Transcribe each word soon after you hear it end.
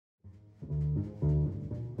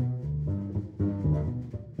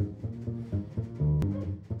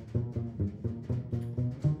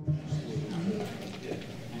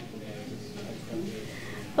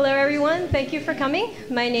Hello, everyone. Thank you for coming.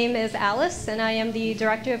 My name is Alice, and I am the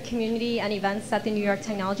Director of Community and Events at the New York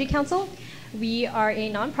Technology Council. We are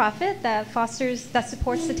a nonprofit that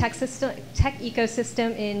supports the tech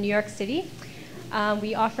ecosystem in New York City.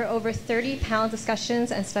 We offer over 30 panel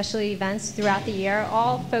discussions and special events throughout the year,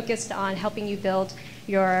 all focused on helping you build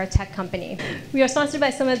your tech company. We are sponsored by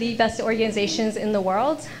some of the best organizations in the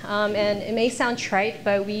world, and it may sound trite,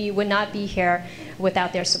 but we would not be here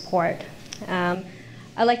without their support.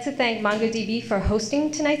 I'd like to thank MongoDB for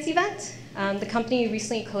hosting tonight's event. The company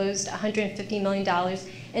recently closed $150 million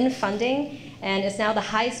in funding and is now the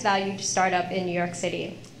highest valued startup in New York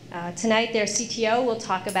City. Tonight, their CTO will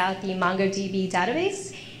talk about the MongoDB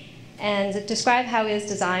database and describe how it is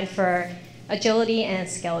designed for agility and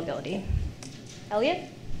scalability. Eliot?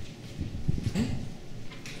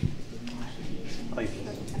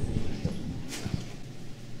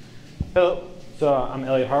 Hello. So I'm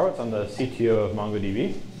Eliot Horowitz. I'm the CTO of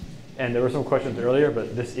MongoDB. And there were some questions earlier,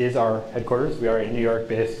 but this is our headquarters. We are a New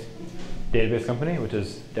York-based database company, which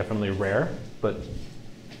is definitely rare, but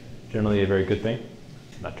generally a very good thing.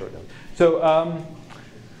 Not true. So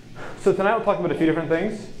tonight we'll talk about a few different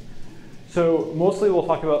things. So mostly we'll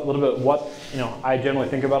talk about a little bit what I generally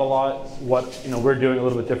think about a lot, what we're doing a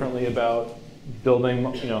little bit differently about building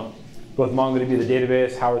both MongoDB the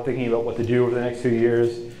database, how we're thinking about what to do over the next few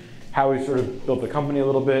years, how we sort of built the company a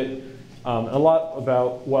little bit, a lot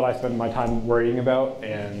about what I spend my time worrying about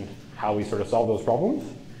and how we sort of solve those problems.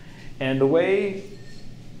 And the way,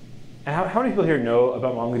 how many people here know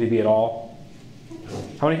about MongoDB at all?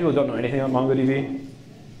 How many people don't know anything about MongoDB?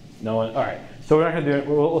 No one? All right. So we're not going to do it.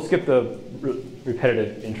 We'll skip the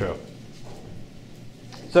repetitive intro.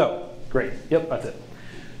 So, great. Yep, that's it.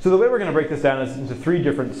 So the way we're going to break this down is into three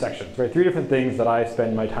different sections, right? Three different things that I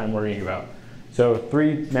spend my time worrying about. So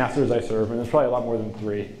 3 masters I serve, and there's probably a lot more than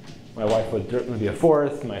 3. My wife would be a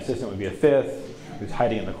 4th, my assistant would be a 5th, who's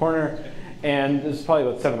hiding in the corner, and there's probably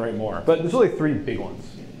about 7 or 8 more. But there's really 3 big ones.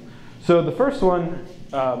 So the first one,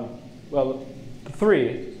 well, the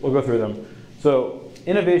 3, we'll go through them. So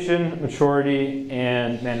innovation, maturity,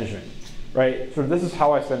 and management, right? So this is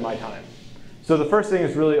how I spend my time. So the first thing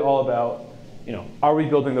is really all about, are we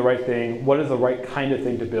building the right thing? What is the right kind of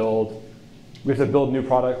thing to build? We have to build new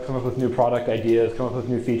products, come up with new product ideas, come up with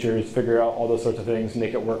new features, figure out all those sorts of things,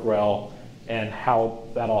 make it work well, and how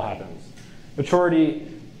that all happens.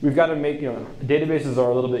 Maturity, we've got to make, databases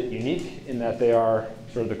are a little bit unique in that they are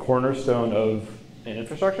sort of the cornerstone of an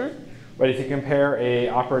infrastructure. Right? If you compare an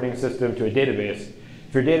operating system to a database,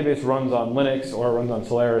 if your database runs on Linux or runs on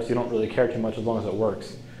Solaris, you don't really care too much as long as it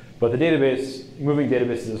works. But the database, moving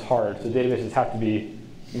databases is hard, so databases have to be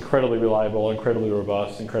incredibly reliable, incredibly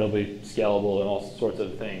robust, incredibly scalable, and all sorts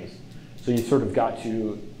of things. So you sort of got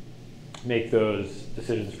to make those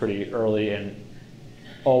decisions pretty early and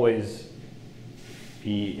always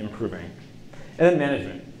be improving. And then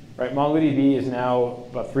management, right? MongoDB is now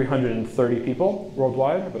about 330 people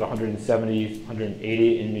worldwide, about 170,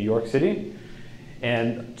 180 in New York City.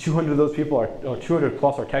 And 200 of those people are, 200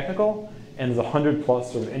 plus are technical, and there's 100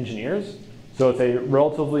 plus sort of engineers. So it's a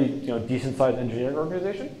relatively decent-sized engineering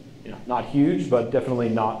organization. Not huge, but definitely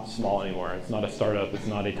not small anymore. It's not a startup. It's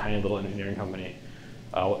not a tiny little engineering company.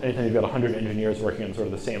 Anytime you've got 100 engineers working on sort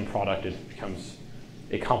of the same product, it becomes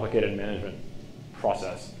a complicated management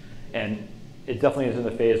process. And it definitely is in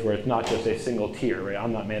the phase where it's not just a single tier, right?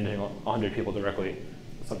 I'm not managing 100 people directly.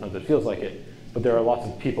 Sometimes it feels like it. But there are lots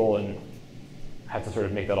of people and have to sort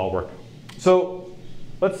of make that all work. So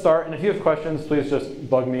let's start, and if you have questions, please just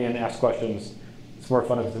bug me and ask questions. It's more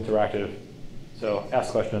fun if it's interactive. So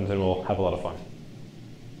ask questions and we'll have a lot of fun.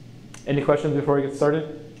 Any questions before we get started?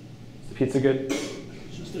 Is the pizza good?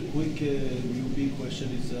 Just a quick newbie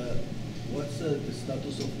question is, what's the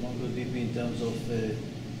status of MongoDB in terms of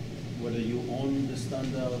whether you own the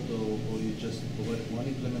standard or you just provide one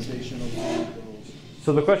implementation of it?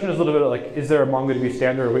 So the question is a little bit like, is there a MongoDB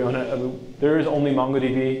standard? We own it. There is only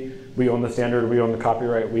MongoDB. We own the standard. We own the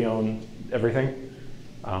copyright. We own everything.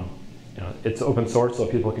 It's open source, so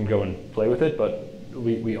people can go and play with it, but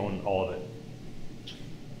we own all of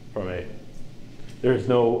it. There's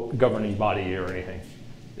no governing body or anything.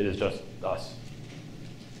 It is just us.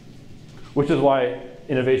 Which is why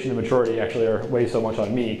innovation and maturity actually weigh so much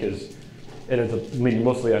on me, because it ends up leaning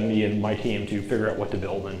mostly on me and my team to figure out what to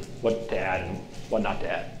build and what to add and what not to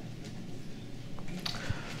add.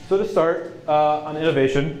 So to start, on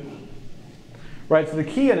innovation, right? So the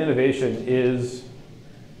key on innovation is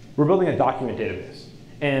we're building a document database.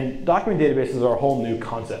 And document databases are a whole new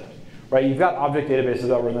concept, right? You've got object databases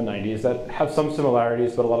that were in the 90s that have some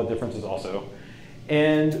similarities, but a lot of differences also.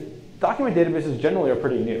 And document databases generally are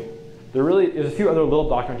pretty new. There's a few other little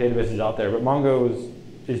document databases out there, but Mongo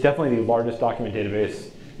is definitely the largest document database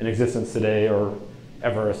in existence today, or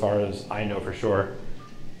ever, as far as I know for sure.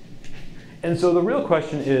 And so the real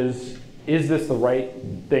question is this the right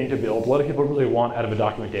thing to build? What do people really want out of a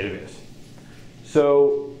document database?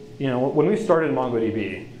 So, when we started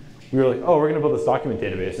MongoDB, we were like, oh, we're going to build this document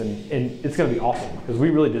database, and it's going to be awesome, because we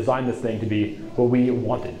really designed this thing to be what we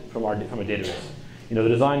wanted from a database. The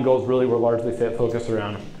design goals really were largely focused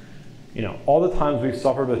around, all the times we've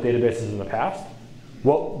suffered with databases in the past,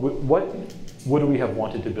 what would we have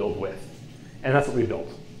wanted to build with? And that's what we built.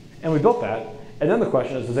 And we built that, and then the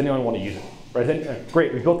question is, does anyone want to use it? Right? Then,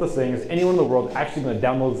 great, we built this thing. Is anyone in the world actually going to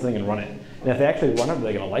download this thing and run it? And if they actually run it, are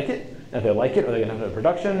they going to like it? And if they like it, are they going to have it in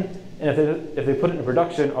production? And if they put it in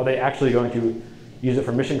production, are they actually going to use it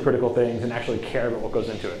for mission critical things and actually care about what goes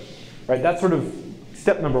into it? Right? That's sort of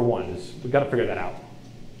step number one, is we've got to figure that out.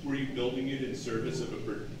 Were you building it in service of a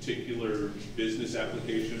particular business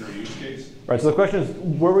application or use case? Right, so the question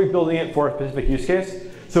is, were we building it for a specific use case?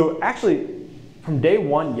 So actually, from day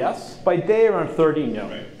one, yes. By day around 30, no.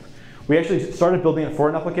 Right. We actually started building it for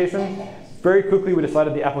an application. Very quickly, we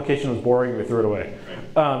decided the application was boring, we threw it away,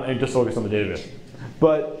 and just focused on the database.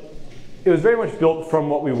 But it was very much built from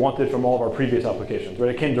what we wanted from all of our previous applications, right?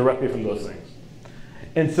 It came directly from those things.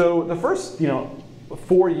 And so the first,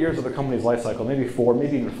 4 years of the company's life cycle, maybe 4,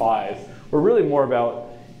 maybe even 5, were really more about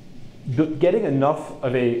getting enough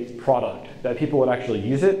of a product that people would actually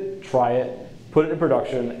use it, try it, put it in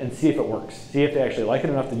production, and see if it works. See if they actually like it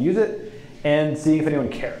enough to use it, and seeing if anyone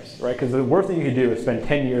cares, right? Because the worst thing you could do is spend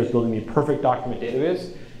 10 years building the perfect document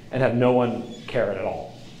database and have no one care at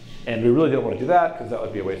all. And we really didn't want to do that, because that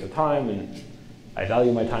would be a waste of time, and I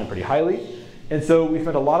value my time pretty highly. And so we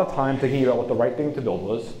spent a lot of time thinking about what the right thing to build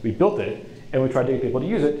was. We built it, and we tried to get people to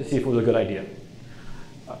use it to see if it was a good idea.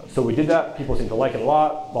 So we did that. People seem to like it a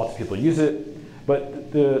lot. Lots of people use it.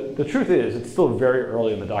 But the truth is, it's still very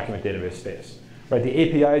early in the document database space. Right?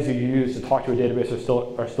 The APIs you use to talk to a database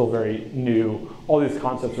are still very new. All these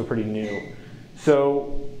concepts are pretty new.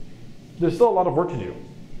 So there's still a lot of work to do.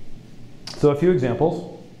 So a few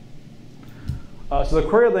examples. So the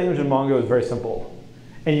query language in Mongo is very simple.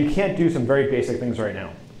 And you can't do some very basic things right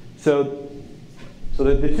now. So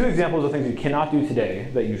the two examples of things you cannot do today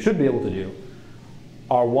that you should be able to do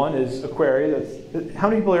are, one is a query that's, how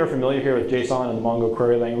many people here are familiar here with JSON and the Mongo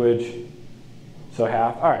query language? So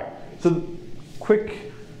half. All right. So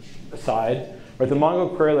quick aside, right? The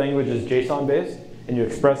Mongo query language is JSON based, and you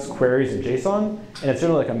express queries in JSON, and it's sort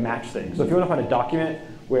of like a match thing. So if you want to find a document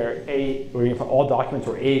where you can find all documents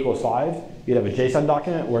where A equals 5, you'd have a JSON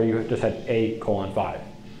document where you just had A:5.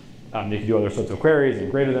 You can do other sorts of queries and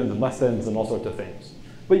greater than and less than and all sorts of things.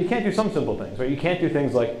 But you can't do some simple things, right? You can't do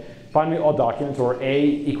things like find me all documents where A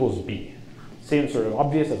equals B. Seems sort of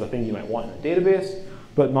obvious as a thing you might want in a database,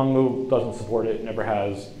 but Mongo doesn't support it, never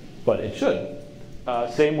has, but it should.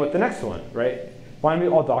 Same with the next one, right? Find me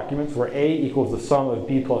all documents where A equals the sum of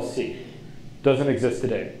B plus C. Doesn't exist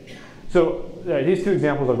today. So these two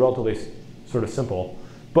examples are relatively sort of simple.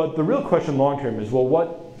 But the real question long term is, well,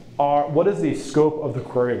 what is the scope of the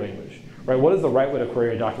query language, right? What is the right way to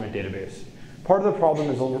query a document database? Part of the problem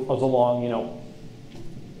is along,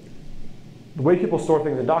 the way people store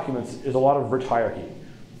things in documents is a lot of rich hierarchy.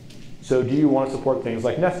 So do you want to support things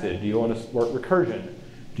like nested? Do you want to support recursion?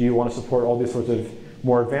 Do you want to support all these sorts of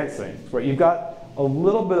more advanced things? Right? You've got a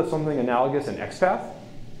little bit of something analogous in XPath,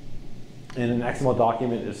 and an XML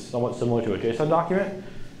document is somewhat similar to a JSON document.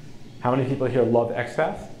 How many people here love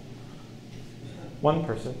XPath? One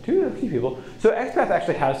person, a few people. So XPath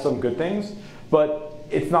actually has some good things, but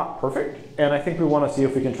it's not perfect. And I think we want to see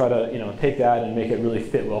if we can try to take that and make it really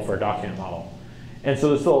fit well for a document model. And so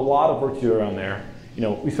there's still a lot of work to do around there.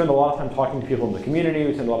 We spend a lot of time talking to people in the community.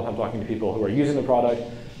 We spend a lot of time talking to people who are using the product,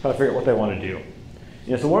 trying to figure out what they want to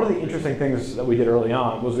do. So one of the interesting things that we did early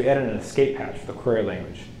on was we added an escape hatch for the query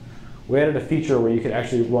language. We added a feature where you could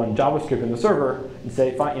actually run JavaScript in the server and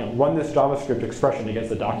say, fine, run this JavaScript expression against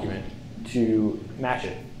the document to match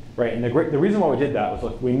it, right? And the reason why we did that was,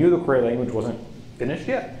 look, we knew the query language wasn't finished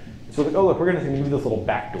yet. So like, oh, look, we're going to use this little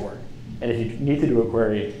backdoor. And if you need to do a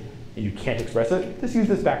query and you can't express it, just use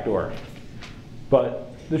this backdoor.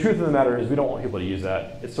 But the truth of the matter is we don't want people to use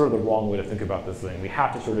that. It's sort of the wrong way to think about this thing. We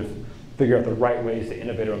have to sort of figure out the right ways to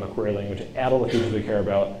innovate on the query language, add all the features we care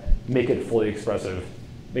about, make it fully expressive,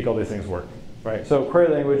 make all these things work, right? So query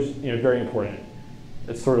language, very important.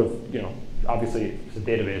 It's sort of, obviously it's a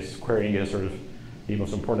database. Querying is sort of the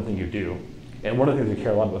most important thing you do. And one of the things we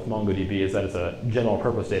care a lot about with MongoDB is that it's a general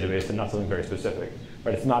purpose database and not something very specific,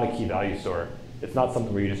 right? It's not a key value store. It's not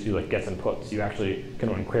something where you just do like gets and puts. You actually can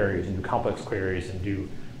run queries and do complex queries and do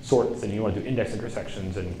sorts, and you want to do index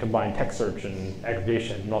intersections, and combine text search and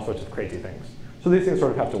aggregation, and all sorts of crazy things. So these things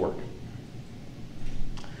sort of have to work.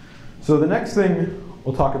 So the next thing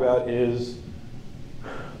we'll talk about is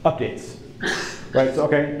updates. Right, so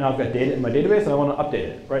okay, now I've got data in my database and I want to update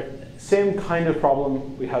it, right? Same kind of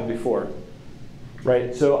problem we had before,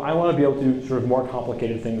 right? So I want to be able to do sort of more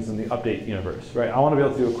complicated things in the update universe, right? I want to be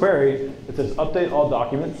able to do a query that says update all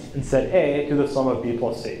documents and set A to the sum of B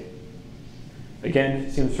plus C.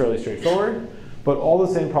 Again, seems fairly straightforward, but all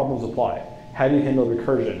the same problems apply. How do you handle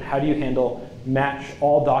recursion? How do you handle match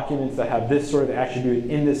all documents that have this sort of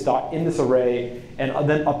attribute in this array, and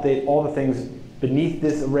then update all the things beneath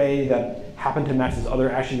this array that happen to match this other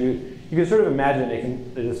attribute? You can sort of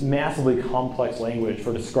imagine this massively complex language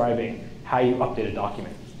for describing how you update a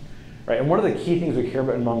document, right? And one of the key things we care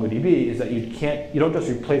about in MongoDB is that you don't just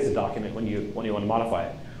replace a document when you want to modify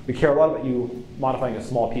it. We care a lot about you modifying a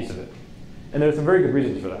small piece of it. And there's some very good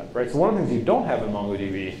reasons for that, right? So one of the things you don't have in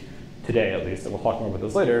MongoDB, today at least, and we'll talk more about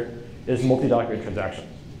this later, is multi-document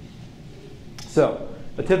transactions. So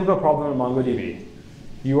a typical problem in MongoDB,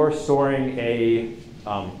 you are storing a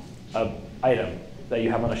item that you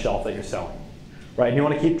have on a shelf that you're selling, right? And you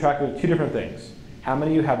want to keep track of two different things: how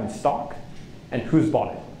many you have in stock and who's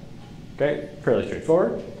bought it. Okay, fairly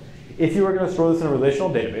straightforward. If you were going to store this in a relational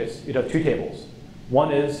database, you'd have two tables.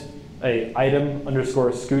 One is a item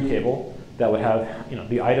underscore SKU table that would have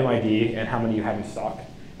the item ID and how many you have in stock,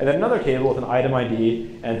 and then another table with an item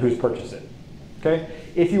ID and who's purchased it. Okay?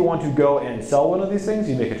 If you want to go and sell one of these things,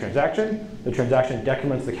 you make a transaction. The transaction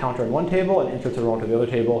decrements the counter in one table and inserts a row into the other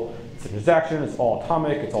table. It's a transaction, it's all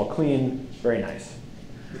atomic, it's all clean, very nice.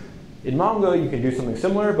 In Mongo, you can do something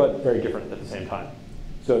similar, but very different at the same time.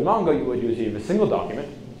 So in Mongo, what you do is you have a single document.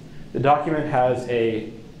 The document has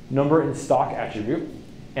a number in stock attribute,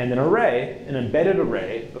 and an array, an embedded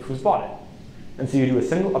array of who's bought it. And so you do a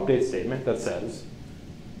single update statement that says,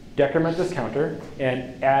 decrement this counter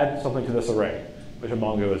and add something to this array, which in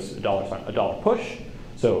Mongo is $, $push.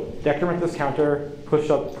 So decrement this counter, push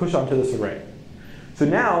onto this array. So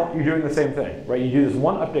now you're doing the same thing, right? You do this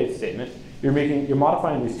one update statement. You're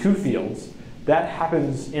modifying these two fields. That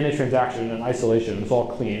happens in a transaction in isolation. It's all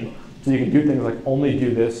clean. So you can do things like only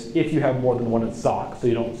do this if you have more than one in stock, so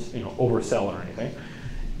you don't oversell or anything.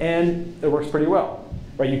 And it works pretty well.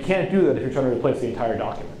 Right? You can't do that if you're trying to replace the entire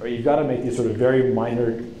document. Right? You've got to make these sort of very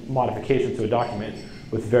minor modifications to a document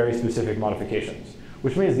with very specific modifications,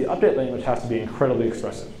 which means the update language has to be incredibly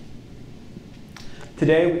expressive.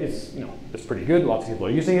 Today, it's pretty good. Lots of people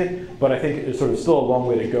are using it, but I think it's sort of still a long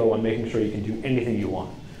way to go on making sure you can do anything you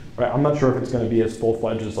want. Right? I'm not sure if it's going to be as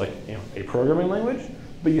full-fledged as a programming language,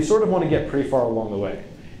 but you sort of want to get pretty far along the way.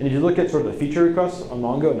 And if you look at sort of the feature requests on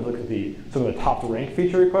Mongo, and you look at some of the top ranked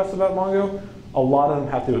feature requests about Mongo, a lot of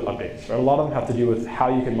them have to do with updates. Right? A lot of them have to do with how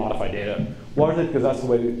you can modify data, largely because that's the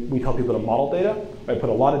way we tell people to model data. Right? Put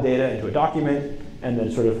a lot of data into a document, and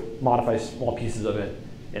then sort of modify small pieces of it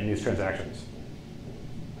in these transactions.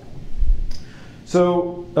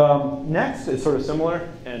 So next is sort of similar,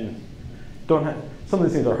 and some of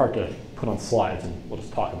these things are hard to put on slides, and we'll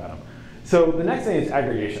just talk about them. So the next thing is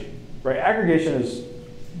aggregation. Right? Aggregation is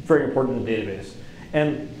very important in the database.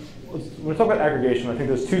 And when we talk about aggregation, I think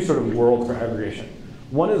there's two sort of worlds for aggregation.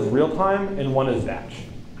 One is real-time, and one is batch.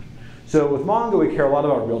 So with Mongo, we care a lot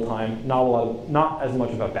about real-time, not as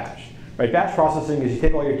much about batch. Right? Batch processing is you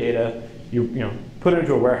take all your data, you put it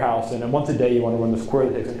into a warehouse, and then once a day you want to run this query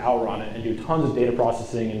that takes an hour on it and do tons of data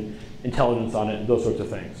processing and intelligence on it, and those sorts of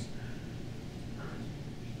things.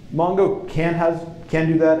 Mongo can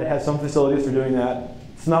do that. It has some facilities for doing that.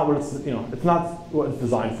 It's not what it's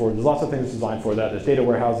designed for. There's lots of things it's designed for that. There's data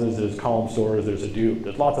warehouses, there's column stores, there's Hadoop.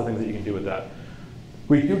 There's lots of things that you can do with that.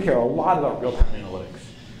 We do care a lot about real-time analytics.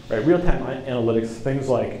 Right? Real-time analytics, things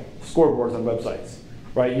like scoreboards on websites.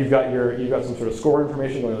 Right? You've got some sort of score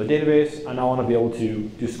information going to the database, and I want to be able to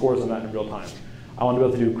do scores on that in real time. I want to be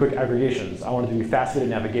able to do quick aggregations. I want to do faceted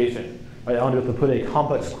navigation. Right? I want to be able to put a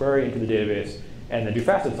complex query into the database and then do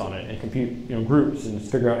facets on it and compute groups and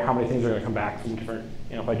figure out how many things are going to come back from different,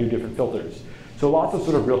 if I do different filters. So lots of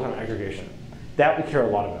sort of real-time aggregation. That we care a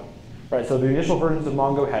lot about. Right? So the initial versions of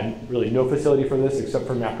Mongo had really no facility for this except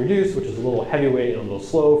for MapReduce, which is a little heavyweight and a little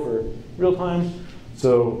slow for real-time.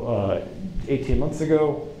 So 18 months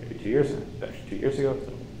ago, maybe 2 years, actually 2 years ago, it's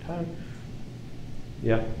a long time.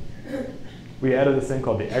 Yeah. We added this thing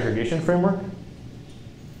called the aggregation framework,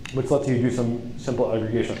 which lets you do some simple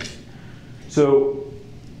aggregations. So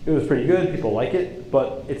it was pretty good, people like it,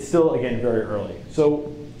 but it's still, again, very early.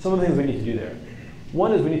 So some of the things we need to do there.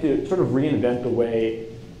 One is we need to sort of reinvent the way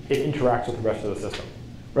it interacts with the rest of the system.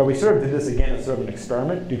 Right, we sort of did this again as sort of an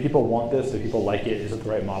experiment. Do people want this? Do people like it? Is it the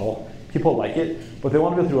right model? People like it, but they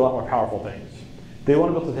want to be able to do a lot more powerful things. They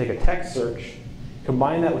want to be able to take a text search,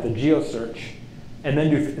 combine that with a geo search, and then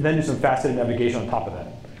do some faceted navigation on top of that.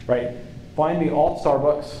 Right? Find me all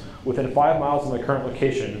Starbucks within 5 miles of my current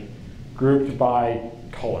location, grouped by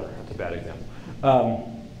color. That's a bad example.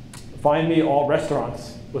 Find me all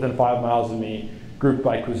restaurants within 5 miles of me, grouped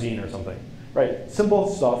by cuisine or something. Right? Simple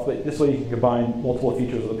stuff, but this way you can combine multiple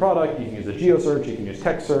features of the product. You can use a geo search, you can use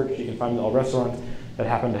text search, you can find all restaurants that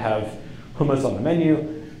happen to have hummus on the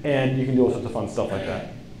menu, and you can do all sorts of fun stuff like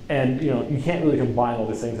that. And you can't really combine all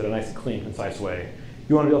these things in a nice, clean, concise way.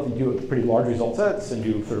 You want to be able to do it with pretty large result sets and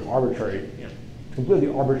do sort of arbitrary,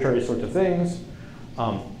 completely arbitrary sorts of things.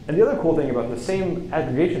 And the other cool thing about the same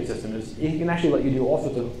aggregation system is it can actually let you do all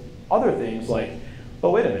sorts of other things like,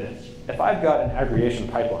 well, wait a minute. If I've got an aggregation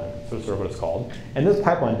pipeline, sort of what it's called, and this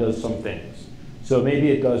pipeline does some things. So maybe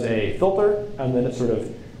it does a filter, and then it sort of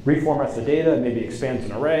reformats the data, maybe expands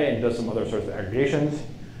an array, and does some other sorts of aggregations.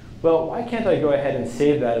 Well, why can't I go ahead and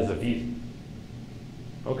save that as a view?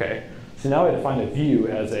 OK, so now I define a view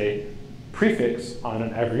as a prefix on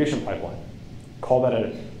an aggregation pipeline. Call that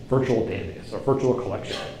a virtual database or virtual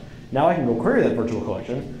collection. Now I can go query that virtual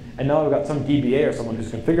collection, and now I've got some DBA or someone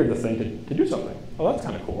who's configured this thing to do something. Oh, that's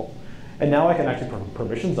kind of cool. And now I can actually put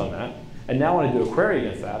permissions on that. And now when I do a query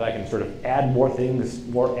against that, I can sort of add more things,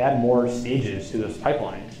 add more stages to this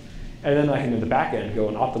pipeline. And then I can, in the back end, go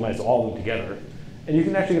and optimize all of them together. And you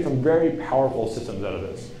can actually get some very powerful systems out of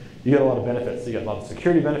this. You get a lot of benefits. You get a lot of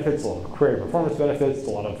security benefits, a lot of query performance benefits,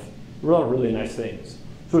 a lot of really nice things.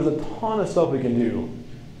 So there's a ton of stuff we can do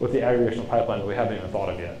with the aggregation pipeline that we haven't even thought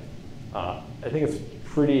of yet. I think it's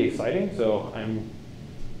pretty exciting, so I'm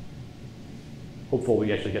hopeful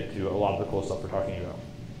we actually get to a lot of the cool stuff we're talking about.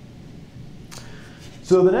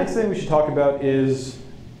 So the next thing we should talk about is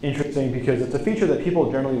interesting because it's a feature that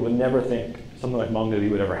people generally would never think something like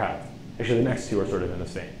MongoDB would ever have. Actually, the next two are sort of in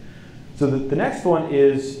this vein. So the next one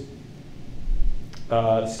is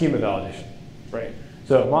schema validation, right?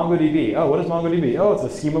 So MongoDB, oh, what is MongoDB? Oh, it's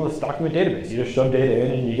a schemaless document database. You just shove data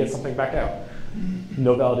in and you get something back out.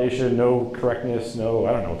 No validation, no correctness, no,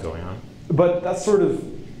 I don't know what's going on. But that's sort of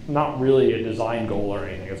not really a design goal or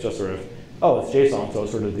anything. It's just sort of, oh, it's JSON, so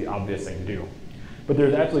it's sort of the obvious thing to do. But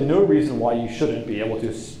there's absolutely no reason why you shouldn't be able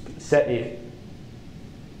to set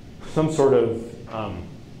some sort of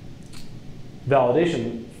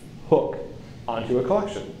validation hook onto a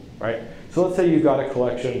collection, right? So let's say you've got a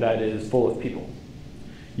collection that is full of people.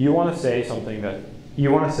 You want to say something that,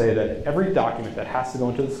 every document that has to go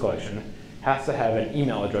into this collection has to have an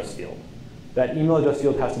email address field. That email address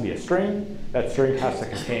field has to be a string. That string has to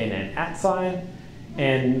contain an @sign,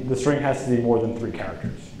 and the string has to be more than 3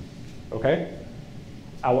 characters. Okay?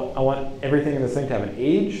 I want everything in this thing to have an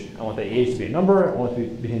age. I want the age to be a number. I want it to be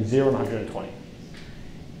between 0 and 120.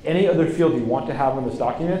 Any other field you want to have in this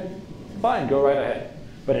document, fine, go right ahead.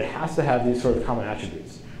 But it has to have these sort of common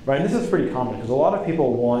attributes. Right? And this is pretty common because a lot of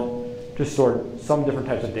people want to store some different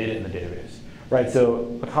types of data in the database. Right,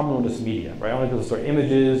 so a common one is media, right? I want to be able to store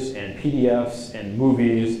images and PDFs and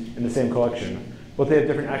movies in the same collection, but they have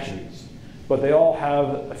different attributes. But they all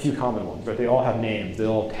have a few common ones, right? They all have names, they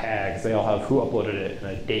all have tags, they all have who uploaded it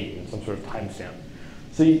and a date and some sort of timestamp.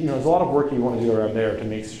 So there's a lot of work you want to do around there to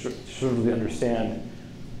make sure to understand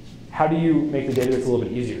how do you make the database a little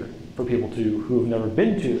bit easier for people who have never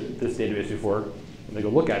been to this database before. When they go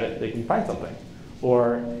look at it, they can find something.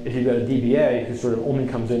 Or if you've got a DBA who sort of only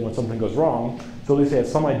comes in when something goes wrong, so at least they have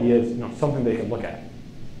some idea of something they can look at.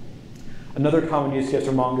 Another common use case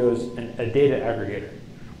for Mongo is a data aggregator.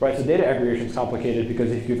 Right, so data aggregation is complicated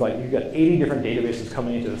because if you've got 80 different databases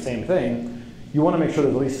coming into the same thing, you want to make sure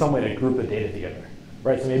there's at least some way to group the data together.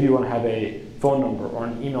 Right, so maybe you want to have a phone number or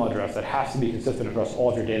an email address that has to be consistent across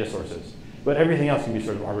all of your data sources. But everything else can be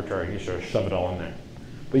sort of arbitrary. You sort of shove it all in there.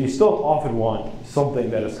 But you still often want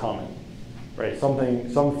something that is common. Right,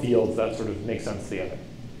 some fields that sort of make sense together.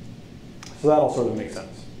 So that all sort of makes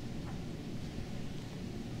sense.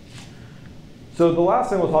 So the last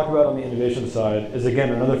thing we'll talk about on the innovation side is,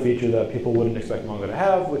 again, another feature that people wouldn't expect Mongo to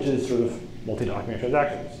have, which is sort of multi-document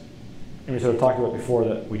transactions. And we sort of talked about before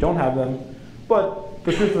that we don't have them, but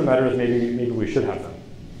the truth of the matter is maybe we should have them.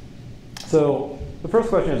 So the first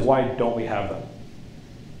question is, why don't we have them?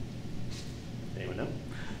 Anyone know?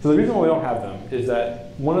 So the reason why we don't have them is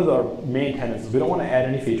that one of the main tenets is we don't want to add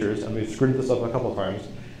any features, and we've screwed this up a couple of times,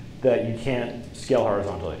 that you can't scale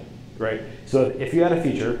horizontally, right? So if you add a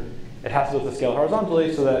feature, it has to be able to scale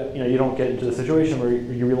horizontally so that you don't get into the situation where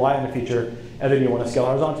you rely on a feature and then you want to scale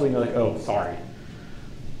horizontally and you're like, oh, sorry.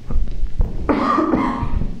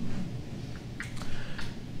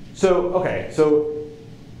 So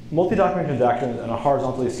multi-document transactions in a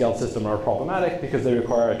horizontally scaled system are problematic because they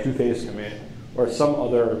require a two-phase commit or some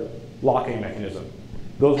other locking mechanism.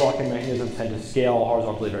 Those locking mechanisms tend to scale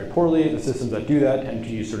horizontally very poorly. The systems that do that tend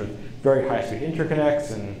to use sort of very high-speed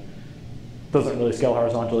interconnects and doesn't really scale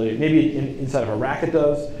horizontally. Maybe inside of a rack it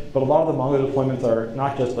does, but a lot of the Mongo deployments are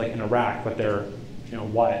not just like in a rack, but they're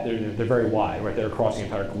wide. They're very wide, right? They're across the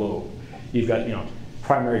entire globe. You've got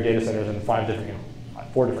primary data centers in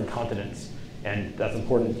 4 different continents, and that's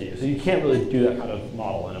important to you. So you can't really do that kind of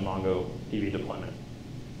model in a MongoDB deployment.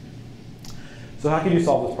 So how can you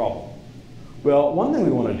solve this problem? Well, one thing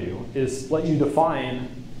we want to do is let you define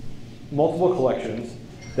multiple collections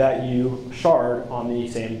that you shard on the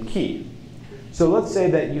same key. So let's say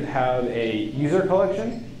that you have a user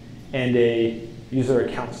collection and a user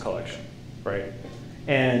accounts collection, right?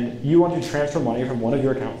 And you want to transfer money from one of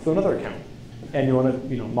your accounts to another account. And you want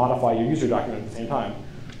to modify your user document at the same time.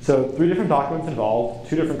 So 3 different documents involve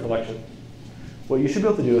 2 different collections. What you should be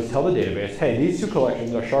able to do is tell the database, hey, these 2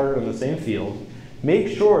 collections are sharded in the same field. Make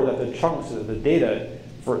sure that the chunks of the data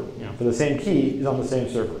for the same key is on the same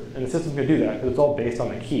server. And the system can do that because it's all based on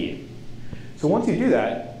the key. So once you do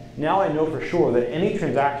that, now I know for sure that any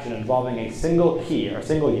transaction involving a single key or a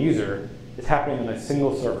single user is happening on a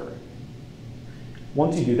single server.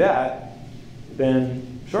 Once you do that, then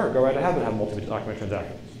sure, go right ahead and have multi-document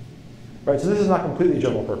transactions. Right, so this is not completely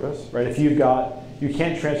general purpose, right? If you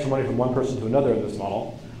can't transfer money from one person to another in this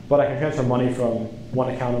model, but I can transfer money from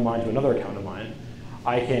one account of mine to another account of mine.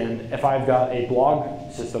 I can, if I've got a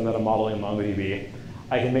blog system that I'm modeling in MongoDB,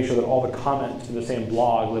 I can make sure that all the comments to the same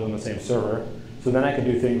blog live on the same server. So then I can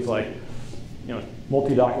do things like,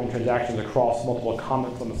 multi-document transactions across multiple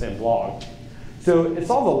comments on the same blog. So it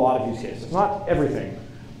solves a lot of use cases, not everything,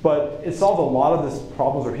 but it solves a lot of the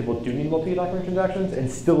problems where people do need multi-document transactions and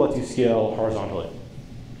still lets you scale horizontally.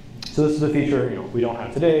 So this is a feature we don't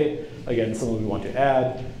have today. Again, something we want to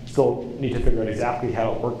add. Still need to figure out exactly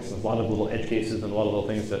how it works. There's a lot of little edge cases and a lot of little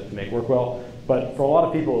things to make work well. But for a lot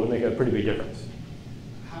of people, it would make a pretty big difference.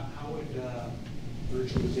 How would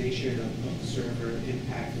virtualization of the server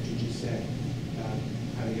impact what you just said?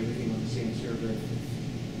 Having everything on the same server,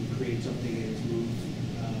 you create something and it's moved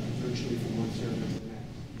virtually from one server to the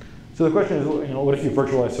next. So the question is, what if you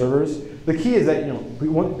virtualize servers? The key is that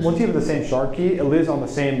once you have the same shard key, it lives on the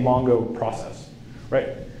same Mongo process, right?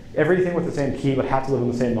 Everything with the same key would have to live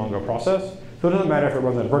in the same Mongo process. So it doesn't matter if it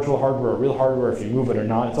runs on virtual hardware or real hardware, if you move it or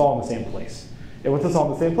not, it's all in the same place. And once it's all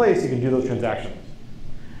in the same place, you can do those transactions.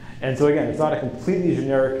 And so again, it's not a completely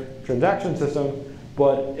generic transaction system,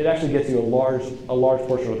 but it actually gets you a large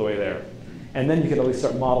portion of the way there. And then you can at least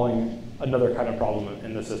start modeling another kind of problem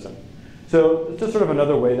in the system. So it's just sort of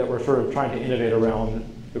another way that we're sort of trying to innovate around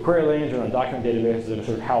the query language and on document databases and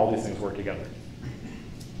sort of how all these things work together.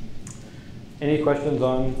 Any questions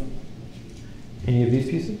on any of these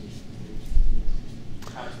pieces?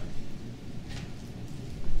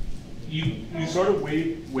 You sort of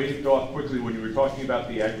waved off quickly when you were talking about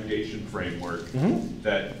the aggregation framework,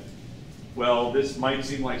 that, well, this might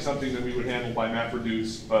seem like something that we would handle by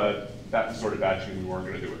MapReduce, but that was sort of batching, we weren't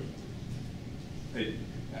going to do it.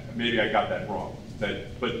 Maybe I got that wrong.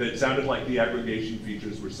 But it sounded like the aggregation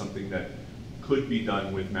features were something that could be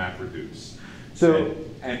done with MapReduce. So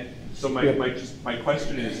my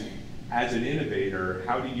question is, as an innovator,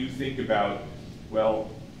 how do you think about, well,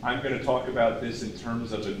 I'm going to talk about this in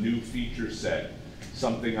terms of a new feature set,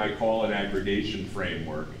 something I call an aggregation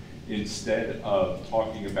framework, instead of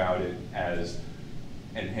talking about it as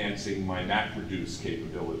enhancing my MapReduce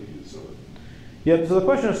capabilities? Yep, so the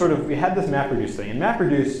question is sort of, we had this MapReduce thing, and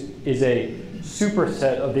MapReduce is a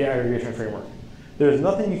superset of the aggregation framework. There's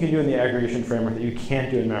nothing you can do in the aggregation framework that you can't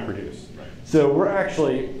do in MapReduce. Right. So we're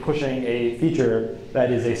actually pushing a feature that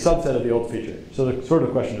is a subset of the old feature. So the sort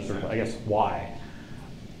of question is sort of, I guess, why?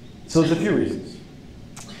 So there's a few reasons.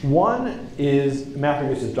 One is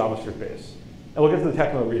MapReduce is JavaScript based. And we'll get to the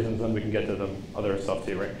technical reasons, then we can get to the other stuff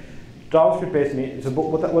too, right? JavaScript based means, so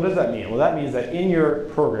what does that mean? Well, that means that in your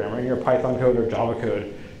program, or in your Python code or Java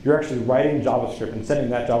code, you're actually writing JavaScript and sending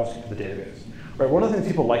that JavaScript to the database. Right? One of the things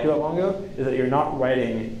people like about Mongo is that you're not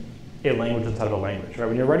writing a language inside of a language. Right?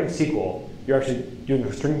 When you're writing SQL, you're actually doing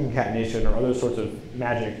a string concatenation or other sorts of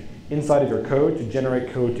magic inside of your code to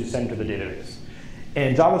generate code to send to the database.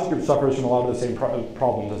 And JavaScript suffers from a lot of the same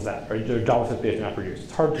problems as that, right? JavaScript-based MapReduce.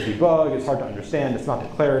 It's hard to debug, it's hard to understand, it's not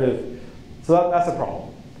declarative. So that's a problem.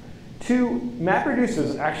 Two, MapReduce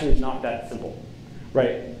is actually not that simple,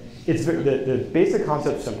 right? It's the basic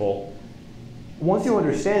concept's simple. Once you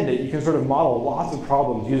understand it, you can sort of model lots of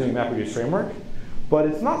problems using the MapReduce framework, but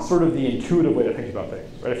it's not sort of the intuitive way to think about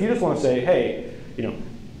things, right? If you just want to say, hey,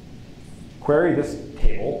 query this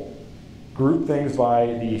table, group things by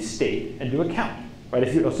the state, and do a count. Right?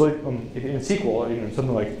 If you if in SQL,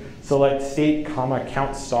 something like select state, comma,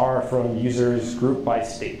 count star from users group by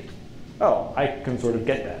state. Oh, I can sort of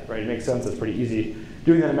get that, right? It makes sense. It's pretty easy.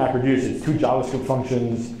 Doing that in MapReduce, it's 2 JavaScript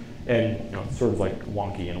functions, and it's sort of like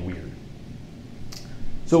wonky and weird.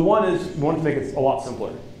 So one is we want to make it a lot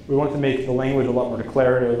simpler. We want to make the language a lot more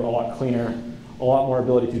declarative, a lot cleaner, a lot more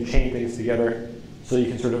ability to chain things together. So you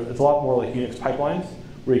can sort of, it's a lot more like Unix pipelines,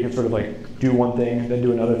 where you can sort of like do one thing, then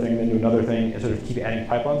do another thing, then do another thing, and sort of keep adding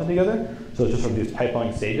pipelines together. So it's just sort of these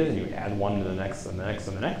pipeline stages, and you add one to the next, and the next,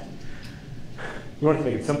 and the next. We want to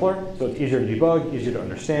make it simpler, so it's easier to debug, easier to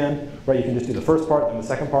understand. Right? You can just do the first part and the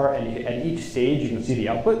second part, and at each stage you can see the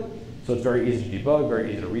output. So it's very easy to debug,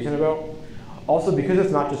 very easy to reason about. Also, because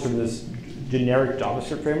it's not just sort of this generic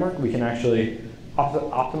JavaScript framework, we can actually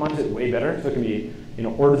optimize it way better. So it can be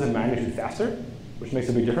orders of magnitude faster, which makes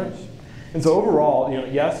a big difference. And so overall,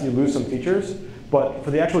 yes, you lose some features, but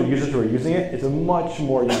for the actual users who are using it, it's a much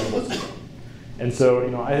more usable system. And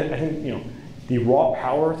so I think the raw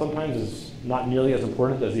power sometimes is not nearly as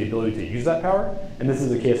important as the ability to use that power. And this is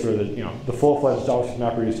the case where the full-fledged JavaScript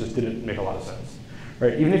MapReduce just didn't make a lot of sense.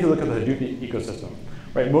 Right? Even if you look at the Hadoop ecosystem,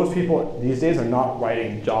 right? Most people these days are not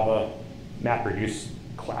writing Java MapReduce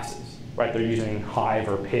classes. Right? They're using Hive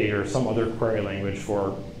or Pig or some other query language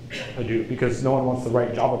for Hadoop because no one wants to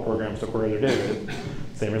write Java programs to query their database.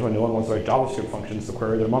 Same reason why no one wants to write JavaScript functions to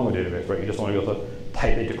query their Mongo database. Right? You just want to be able to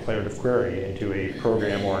type a declarative query into a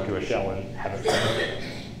program or into a shell and have it run.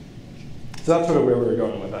 So that's sort of where we were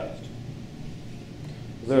going with that.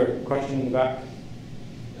 Is there a question in the back?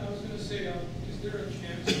 I was going to say, is there a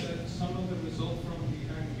chance that some of the result from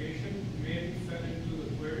the aggregation may be fed into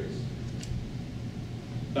the queries?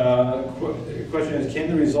 The question is, can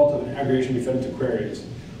the result of an aggregation be fed into queries?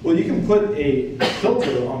 Well, you can put a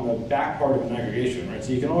filter on the back part of an aggregation, right?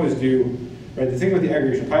 So you can always do, right? The thing with the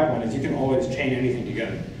aggregation pipeline is you can always chain anything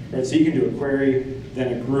together, right? So you can do a query,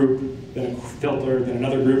 then a group, then a filter, then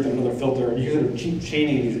another group, then another filter. You can sort of keep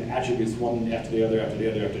chaining these attributes one after the other, after the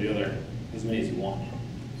other, after the other, as many as you want.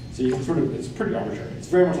 So you can sort of, it's pretty arbitrary. It's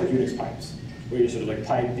very much like Unix pipes, where you sort of like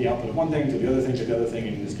pipe the output of one thing to the other thing to the other thing,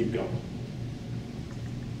 and you just keep going.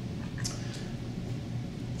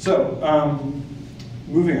 So,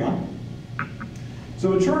 moving on. So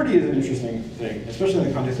maturity is an interesting thing, especially in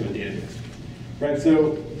the context of a database. Right?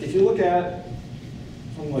 So if you look at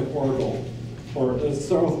something like Oracle, or we'll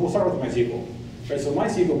start with MySQL. Right? So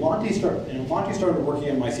MySQL, Monty started working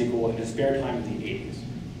on MySQL in his spare time in the 80s.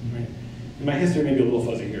 Right? And my history may be a little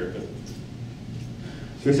fuzzy here, but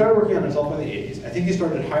so he started working on himself in the 80s. I think he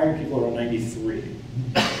started hiring people around 93.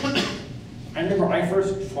 I remember I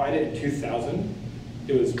first tried it in 2000.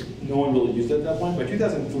 It was, no one really used it at that point. By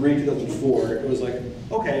 2003, 2004, it was like,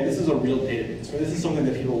 okay, this is a real database. Right? This is something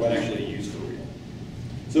that people would actually use for real.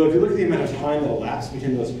 So if you look at the amount of time that elapsed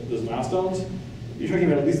between those milestones, you're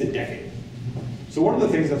talking about at least a decade. So one of the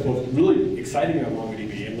things that's both really exciting about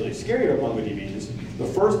MongoDB and really scary about MongoDB is the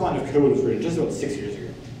first line of code was written just about 6 years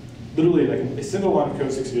ago. Literally like a single line of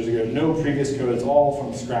code 6 years ago, no previous code, it's all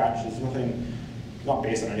from scratch. There's nothing, not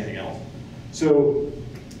based on anything else. So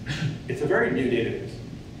it's a very new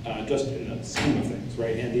database, just in the scheme of things,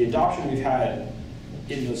 right? And the adoption we've had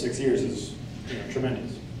in those 6 years is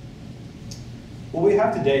tremendous. What we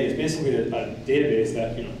have today is basically a database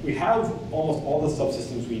that we have almost all the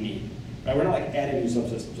subsystems we need. Right? We're not like adding new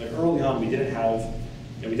subsystems. Like early on, we didn't have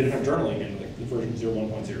journaling in like the version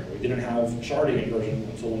 0.1.0. We didn't have sharding in version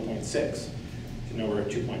until 1.6. So now we're at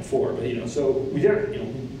 2.4. But so we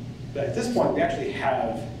didn't. But at this point, we actually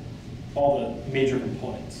have all the major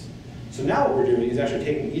components. So now what we're doing is actually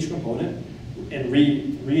taking each component and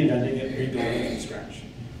reinventing it, rebuilding it from scratch.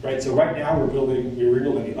 Right? So right now we're rebuilding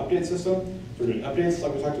the update system. We're doing updates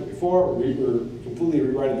like we talked about before. We're completely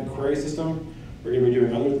rewriting the query system. We're going to be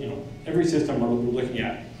doing other, every system we're looking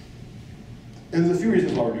at. And there's a few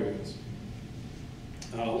reasons why we're doing this.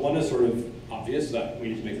 One is sort of obvious, that we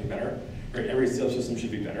need to make them better. Right? Every subsystem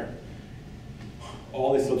should be better.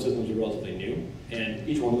 All these subsystems are relatively new, and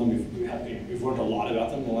each one of them we've learned a lot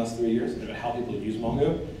about them in the last 3 years, and about how people use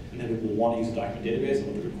Mongo, and how people want to use a document database, and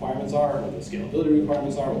what the requirements are, what the scalability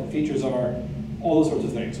requirements are, what the features are, all those sorts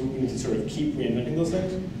of things. So we need to sort of keep reinventing those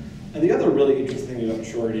things. And the other really interesting thing about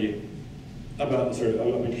maturity, about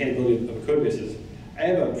maintainability of a code base is, I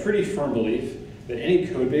have a pretty firm belief that any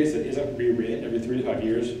code base that isn't rewritten every 3 to 5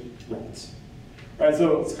 years rots. Right?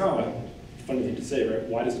 So it's kind of a funny thing to say, right?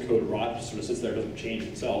 Why does code rot? It just sort of sits there, doesn't change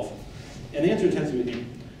itself. And the answer tends to be,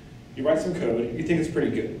 you write some code, you think it's pretty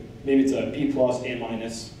good. Maybe it's a B+,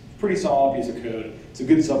 A-, pretty solid piece of code. It's a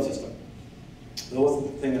good subsystem. So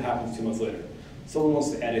what's the thing that happens 2 months later? Someone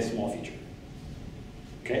wants to add a small feature.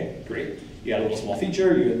 Okay, great. You add a little small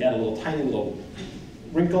feature, you add a little tiny little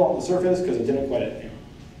wrinkle on the surface because it didn't quite,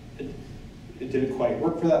 it didn't quite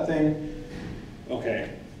work for that thing.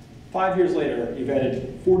 Okay, 5 years later, you've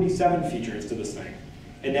added 47 features to this thing,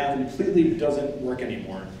 and now it completely doesn't work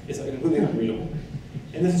anymore. It's completely unreadable.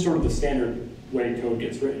 And this is sort of the standard way code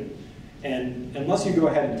gets written. And unless you go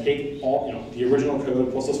ahead and take all, the original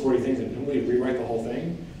code plus those 40 things and completely rewrite the whole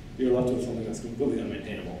thing, you're left with something that's completely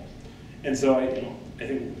unmaintainable. And so I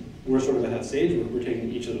think we're sort of at that stage where we're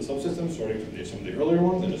taking each of the subsystems, starting from some of the earlier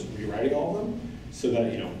ones, and just rewriting all of them so that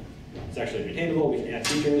it's actually maintainable. We can add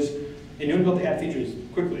features, and you want to be able to add features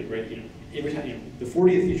quickly, right? Every time the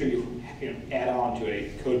 40th feature you add on to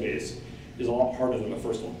a code base is a lot harder than the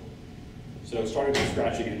first one. So starting from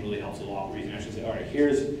scratch again really helps a lot, where you can actually say, all right,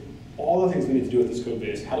 here's all the things we need to do with this code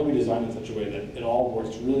base. How do we design it in such a way that it all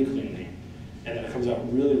works really cleanly, and that it comes out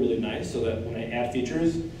really, really nice, so that when I add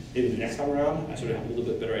features, maybe the next time around, I sort of have a little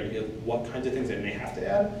bit better idea of what kinds of things I may have to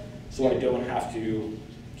add, so I don't have to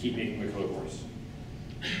keep making the code worse.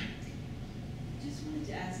 Just wanted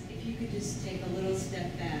to ask if you could just take a little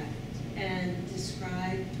step back and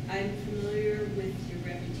describe, I'm familiar with your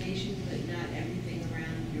reputation, but not everything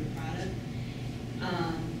around your product.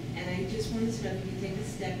 And I just wanted to know if you could take a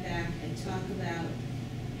step back and talk about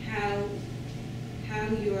how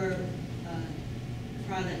your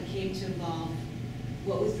product came to evolve.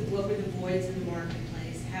 What were the voids in the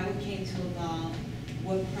marketplace, how it came to evolve,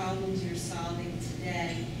 what problems you're solving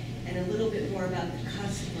today, and a little bit more about the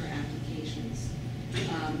customer applications,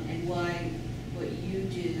 and why what you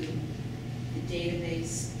do, the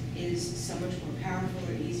database, is so much more powerful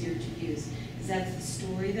or easier to use. Because that's the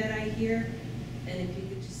story that I hear, and if you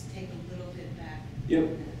could just take a little bit back. Yep.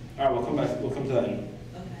 All right, we'll come back. We'll come to that in.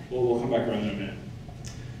 Okay. We'll come back around in a minute.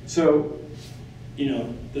 So,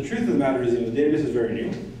 the truth of the matter is, the database is very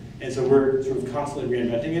new, and so we're sort of constantly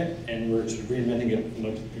reinventing it, and we're sort of reinventing it from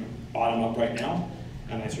the bottom up right now.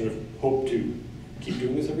 And I sort of hope to keep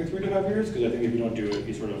doing this every 3 to 5 years, because I think if you don't do it,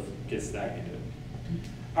 you sort of get stagnated.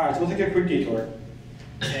 All right, so we'll take a quick detour,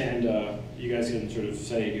 and you guys can sort of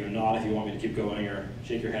say, nod if you want me to keep going, or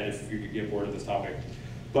shake your head if you get bored of this topic.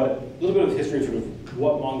 But a little bit of history of sort of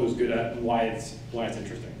what Mongo's good at and why it's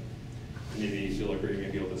interesting. Maybe you'll agree,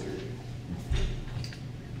 maybe you'll disagree.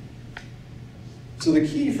 So the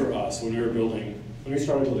key for us when we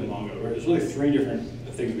started building Mongo, right, there's really 3 different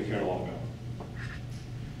things we cared a lot about.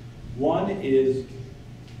 One is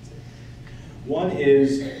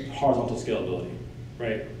horizontal scalability,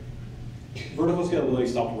 right? Vertical scalability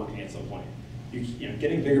stopped working at some point.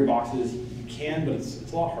 Getting bigger boxes, you can, but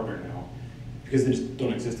it's a lot harder now because they just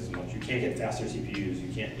don't exist as much. You can't get faster CPUs.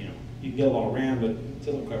 You can't, you can get a lot of RAM, but it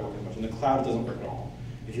doesn't quite work as much. In the cloud, it doesn't work at all.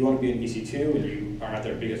 If you want to be an EC2 and you are at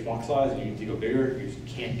their biggest box size and you need to go bigger, you just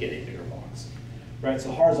can't get a bigger box, right?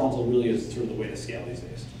 So horizontal really is sort of the way to scale these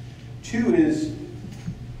days. 2 is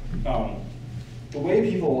the way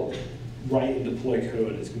people write and deploy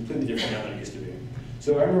code is completely different now than it used to be.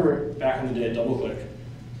 So I remember back in the day at DoubleClick,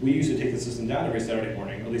 we used to take the system down every Saturday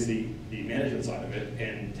morning, at least the management side of it,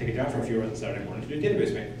 and take it down for a few hours on Saturday morning to do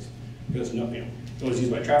database maintenance. Because it was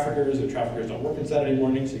used by traffickers, and traffickers don't work on Saturday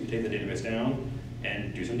morning, so you can take the database down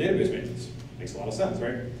and do some database maintenance. Makes a lot of sense,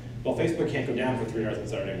 right? Well, Facebook can't go down for 3 hours on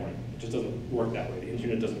Saturday morning. It just doesn't work that way. The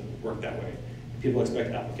internet doesn't work that way. People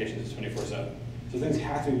expect applications 24/7. So things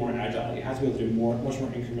have to be more agile. You have to be able to do much more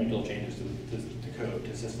incremental changes to code,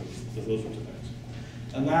 to systems, to those sorts of things.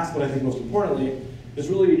 And last, but I think most importantly, is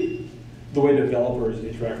really the way developers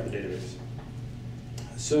interact with the database.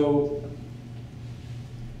 So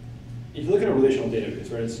if you look at a relational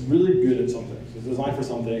database, right, it's really good at some things. It's designed for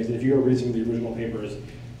some things, and if you go read some of the original papers,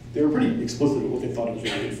 they were pretty explicit with what they thought it was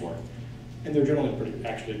really good for. And they're generally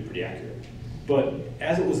actually pretty accurate. But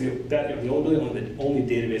as it was the only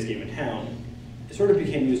database game in town, it sort of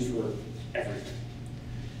became used for everything.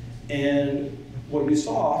 And what you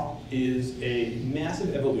saw is a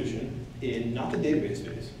massive evolution in not the database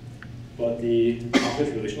space, but the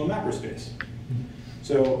object relational mapper space.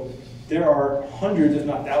 So there are hundreds, if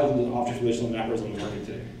not thousands, of object relational mappers on the market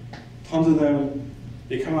today. Tons of them.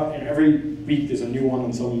 They come out, and every week there's a new one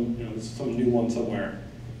on some new one somewhere.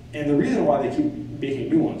 And the reason why they keep making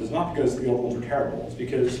new ones is not because the old ones are terrible. It's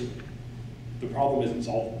because the problem isn't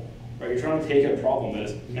solvable. Right? You're trying to take a problem that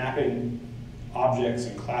is mapping objects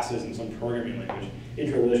and classes in some programming language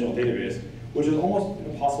into a relational database, which is almost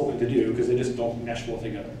an impossible thing to do because they just don't mesh well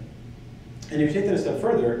together. And if you take that a step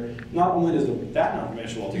further, not only does that not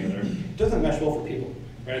mesh well together, it doesn't mesh well for people.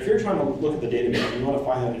 Right? If you're trying to look at the database and you want to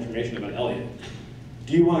find out information about Eliot,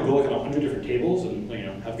 Do you want to go look at 100 different tables and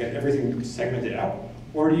have got everything segmented out?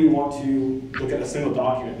 Or do you want to look at a single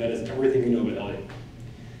document that is everything you know about Eliot?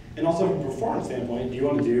 And also from a performance standpoint, do you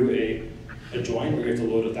want to do a join where you have to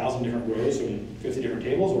load 1,000 different rows from 50 different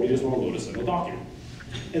tables, or do you just want to load a single document?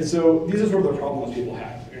 And so these are sort of the problems people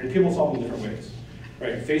have, and people solve them in different ways.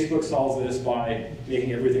 Right? Facebook solves this by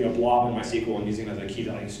making everything a blob in MySQL and using it as a key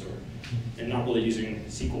value store, and not really using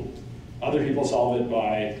SQL. Other people solve it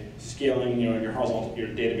by scaling your horizontal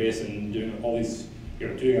database and doing all these,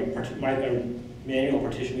 doing a manual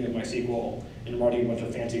partitioning of MySQL and writing a bunch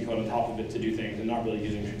of fancy code on top of it to do things and not really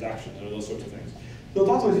using transactions or those sorts of things. So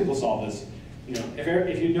lots of ways people solve this.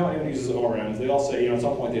 If you know anyone who uses ORMs, they all say at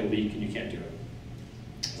some point they leak and you can't do it.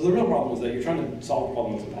 So the real problem is that you're trying to solve a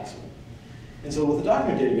problem that's impossible. And so what the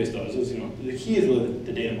document database does is, the key is really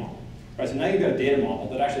the data model. Right? So now you've got a data model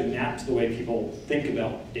that actually maps the way people think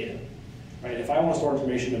about data. Right? If I want to store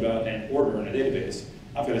information about an order in a database,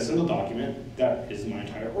 I've got a single document that is my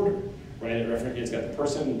entire order. Right? It's got the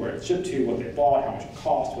person, where it's shipped to, what they bought, how much it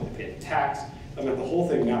cost, what they paid in tax. I've got the whole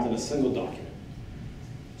thing mapped in a single document.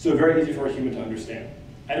 So very easy for a human to understand.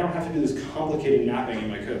 I don't have to do this complicated mapping in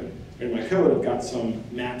my code. In my code, I've got some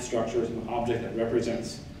map structure, some object that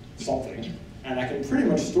represents something, and I can pretty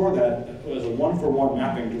much store that as a one-for-one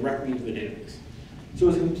mapping directly into the database. So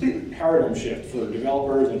it's a complete paradigm shift for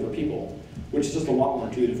developers and for people, which is just a lot more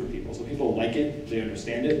intuitive for people. So people like it, they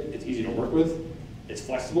understand it, it's easy to work with, it's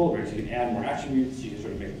flexible, because you can add more attributes, you can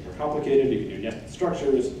sort of make it more complicated, you can do nested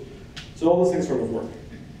structures. So all those things sort of work.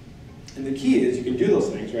 And the key is you can do those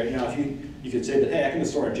things, right? Now, if you could say that, hey, I can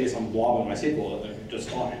just store a JSON blob on MySQL just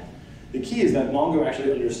fine. The key is that Mongo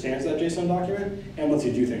actually understands that JSON document and lets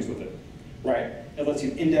you do things with it, right? It lets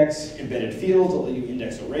you index embedded fields, it'll let you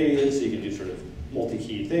index arrays, so you can do sort of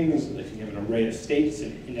multi-key things. Like you can have an array of states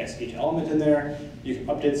and index each element in there. You can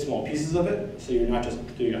update small pieces of it, so you're not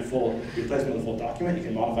just doing a full replacement of the full document. You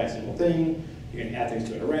can modify a single thing. You can add things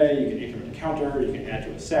to an array. You can increment a counter. You can add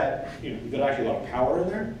to a set. You've got actually a lot of power in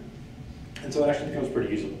there. And so it actually becomes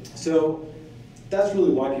pretty usable. So that's really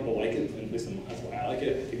why people like it, at least that's why I like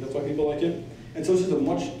it. I think that's why people like it. And so it's just a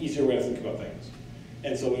much easier way to think about things.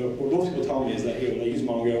 And so what most people tell me is that when they use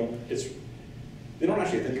Mongo, they don't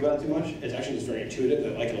actually think about it too much. It's actually just very intuitive.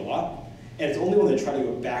 They like it a lot. And it's only when they try to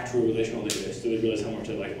go back to a relational database do they realize how much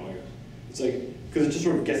they like Mongo. It's like, because it just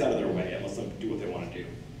sort of gets out of their way and lets them do what they want to do.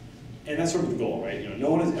 And that's sort of the goal, right? No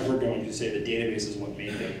one is ever going to say the database is what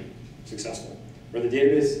made them successful. Where the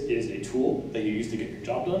database is a tool that you use to get your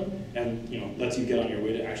job done and lets you get on your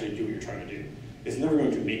way to actually do what you're trying to do. It's never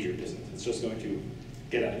going to make your business. It's just going to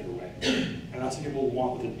get out of your way. And that's what people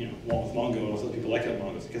want with Mongo, and that's what people like about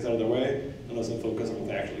Mongo. It gets out of their way and lets them focus on what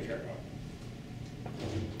they actually care about.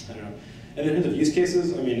 I don't know. And in terms of use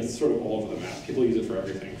cases, it's sort of all over the map. People use it for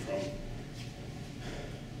everything from,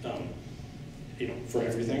 for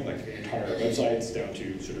everything, like entire websites down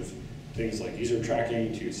to sort of things like user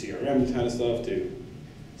tracking, to CRM kind of stuff, to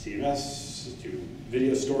CMS, to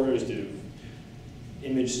video stores, to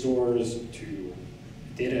image stores, to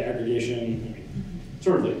data aggregation.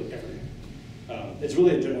 Sort of like everything. It's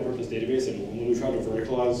really a general purpose database, and when we try to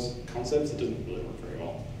verticalize concepts, it doesn't really work very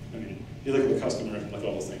well. You look at the customer and look at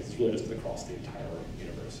all those things, it's really just across the entire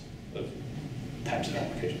universe of types of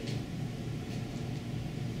applications.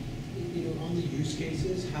 On the use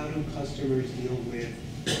cases, how do customers deal with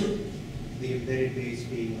the embedded base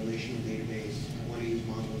being a relational database? I want to use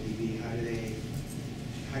MongoDB.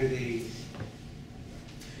 How do they?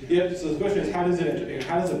 Yeah. So the question is, how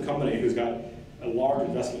does a company who's got a large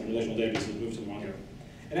investment in relational databases move to Mongo?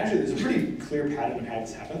 And actually, there's a pretty clear pattern of how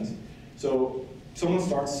this happens. So someone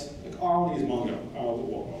starts like, oh, I want to use Mongo.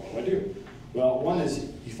 What do I do? Well, one is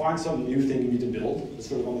you find some new thing you need to build. It's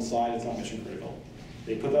sort of on the side. It's not mission critical.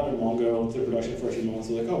 They put that in Mongo, through production for a few months.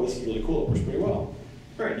 They're like, oh, this is really cool. It works pretty well.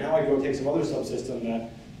 Great. Now I go take some other subsystem that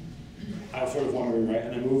I sort of want to rewrite,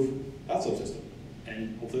 and I move that subsystem.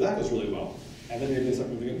 And hopefully that goes really well. And then maybe they start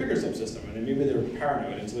moving a bigger subsystem, and then maybe they're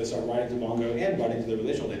paranoid, and so they start writing to Mongo and writing to the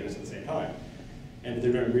relational database at the same time. And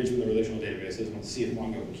they're doing reads from the relational databases and want to see if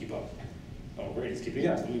Mongo can keep up. Oh, great, it's keeping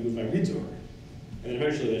up. Let me move my reads over. And then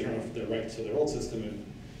eventually they turn off their writes to their old system,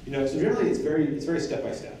 and so generally it's very step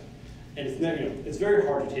by step. And it's very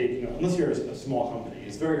hard to take, unless you're a small company,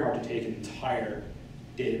 it's very hard to take an entire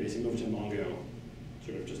database and move it to Mongo,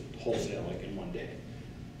 sort of just wholesale, like in one day.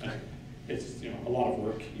 It's a lot of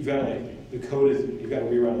work. You've got to you've got to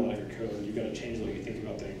rewrite a lot of your code. You've got to change the way you think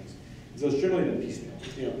about things. So it's generally done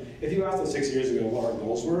piecemeal. If you asked us 6 years ago what our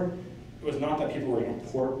goals were, it was not that people were going to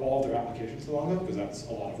port all of their applications to Mongo, because that's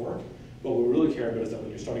a lot of work. But what we really care about is that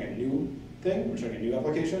when you're starting a new thing, or starting a new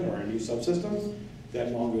application or a new subsystem, that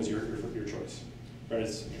Mongo is your choice.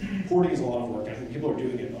 right? Porting is a lot of work. I think people are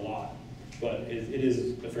doing it a lot, but it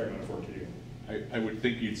is a fair amount of work to do. I would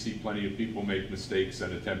think you'd see plenty of people make mistakes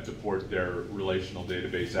and attempt to port their relational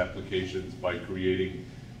database applications by creating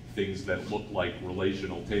things that look like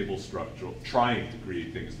relational table structure, trying to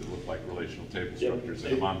create things that look like relational table structures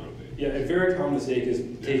in a Mongo database. Yeah, a very common mistake is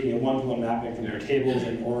taking a one-to-one mapping from your tables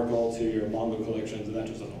in Oracle to your Mongo collections, and that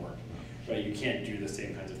just doesn't work. Right? You can't do the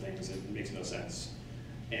same kinds of things. It makes no sense.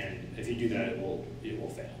 And if you do that, it will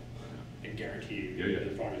fail. I guarantee you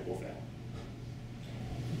the project will fail.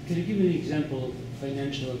 Can you give me an example of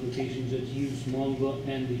financial applications that use Mongo,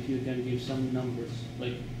 and if you can give some numbers,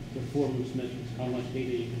 like performance metrics, how much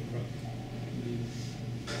data you can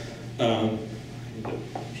process? The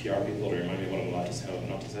PR people to remind me what I'm allowed to say, what I'm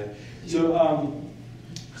not to say.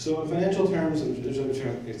 So in financial terms,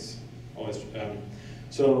 it's always,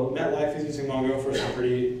 so MetLife is using Mongo for some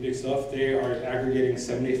pretty big stuff. They are aggregating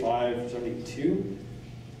 72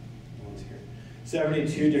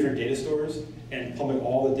 different data stores and pumping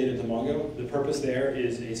all the data to Mongo. The purpose there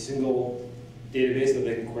is a single database that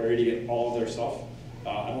they can query to get all of their stuff.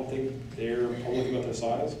 I don't think they're public about their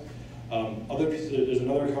size. There's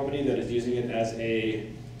another company that is using it as a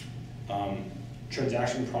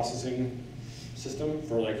transaction processing system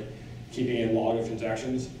for like keeping a log of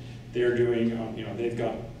transactions. They're doing, they've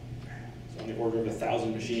got on the order of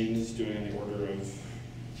 1,000 machines, doing on the order of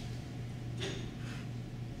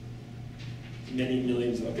many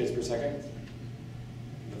millions of updates per second,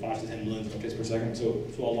 5 to 10 millions of updates per second. So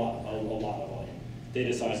a lot of volume.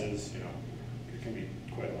 Data sizes, it can be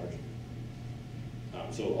quite large.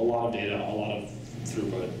 So a lot of data, a lot of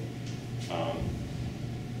throughput.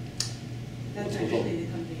 That's actually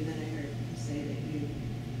the company that I heard say that you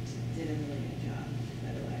did a really good job,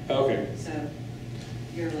 by the way. Oh, okay. So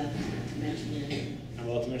you're allowed to mention their name. I'm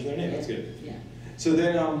allowed to mention their name, that's good. Yeah. So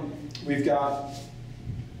then we've got,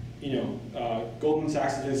 Goldman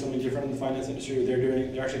Sachs is doing something different in the finance industry.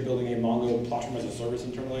 They're actually building a Mongo platform as a service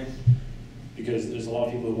internally, because there's a lot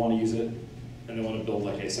of people who want to use it, and they want to build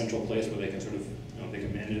like a central place where they can sort of, they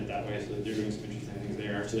can manage it that way, so that they're doing some interesting things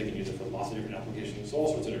there, so they can use it for lots of different applications, so all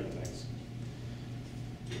sorts of different things.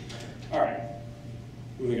 All right,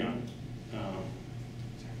 moving on.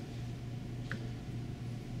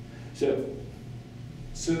 So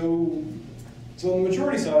on the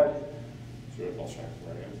maturity side, sort of lost track of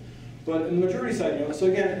where I am. But on the maturity side, so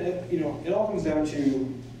again, it all comes down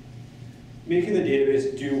to making the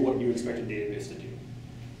database do what you expect a database to do.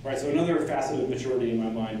 Right, so another facet of maturity in my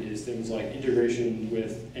mind is things like integration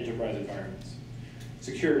with enterprise environments.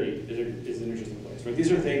 Security is an interesting place. Right?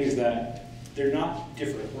 These are things that they're not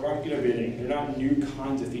different. We're not innovating. They're not new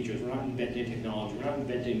kinds of features. We're not inventing technology. We're not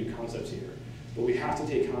inventing new concepts here. But we have to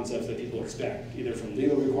take concepts that people expect, either from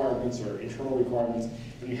legal requirements or internal requirements,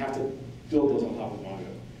 and we have to build those on top of Mongo.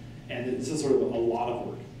 And this is sort of a lot of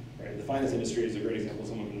work. Right? The finance industry is a great example of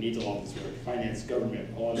someone who needs a lot of this work. Finance,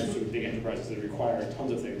 government, a lot of sort of big enterprises that require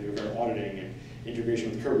tons of things. They require auditing and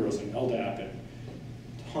integration with Kerberos and LDAP and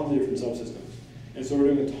tons of different subsystems. And so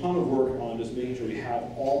we're doing a ton of work on just making sure we have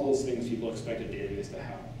all those things people expect a database to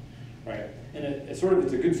have. Right? And it's a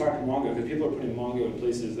good fact for Mongo, because people are putting Mongo in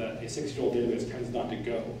places that a 6-year-old database tends not to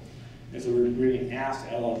go. And so we're being asked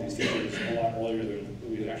to add a lot of these features a lot earlier than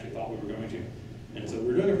we actually thought we were going to. And so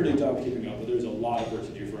we're doing a pretty good job of keeping up, but there's a lot of work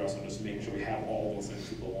to do for us on just making sure we have all those things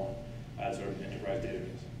people want as sort of an enterprise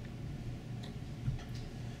database.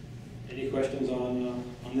 Any questions on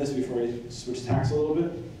this before we switch tacks a little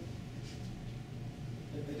bit?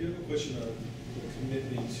 I do have a question on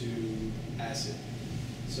commitment to ACID.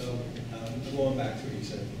 So going back to what you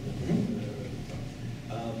said.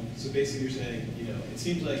 So basically you're saying, it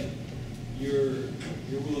seems like your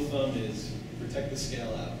rule of thumb is protect the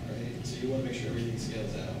scale out, right? So you want to make sure everything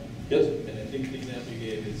scales out. Yes. And I think the example you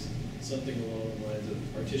gave is something along the lines of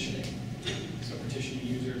partitioning. So partitioning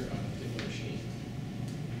user on a particular machine.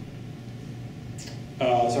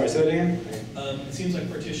 Sorry, say that again? It seems like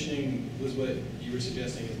partitioning was what you were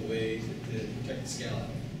suggesting is the way to protect the scale out.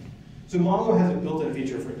 So Mongo has a built-in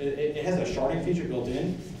feature for it has a sharding feature built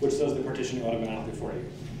in, which does the partitioning automatically for you.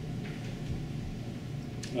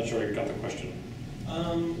 I'm not sure I got the question.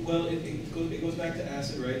 Well, it goes back to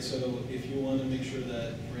ACID, right? So if you want to make sure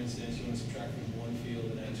that, for instance, you want to subtract from one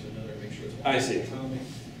field and add to another, make sure it's one. I see. Atomic.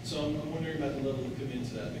 So I'm wondering about the level of commitment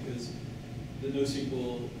to that, because the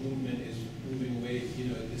NoSQL movement is moving away,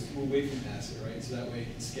 it's to move away from ACID, right? So that way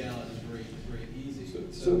scale out is very, very easy.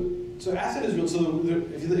 So ACID is real. So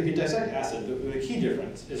if you dissect ACID, the key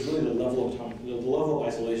difference is really the level of time, the level of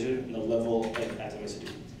isolation, and the level of atomicity,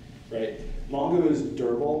 right? Mongo is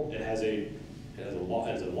durable. It has a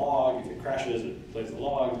log. If it crashes, it plays the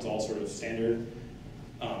log. It's all sort of standard.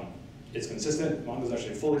 It's consistent. Mongo is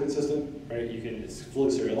actually fully consistent, right? It's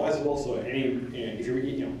fully serializable. So if your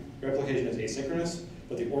replication is asynchronous,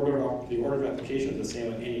 but the order of application is the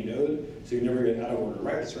same on any node, so you never get out of order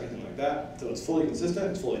writes or anything like that. So it's fully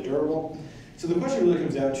consistent. It's fully durable. So the question really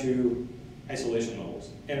comes down to isolation levels,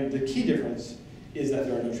 and the key difference is that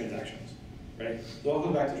there are no transactions, right? So I'll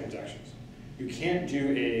come back to transactions. You can't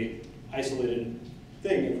do a isolated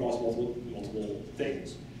thing across multiple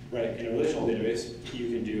things, right? In a relational database, you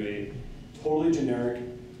can do a totally generic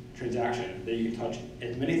transaction that you can touch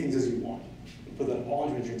as many things as you want, and put that all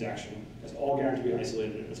into a transaction. It's all guaranteed to be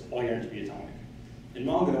isolated, and it's all guaranteed to be atomic. In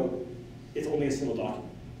Mongo, it's only a single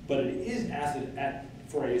document, but it is ACID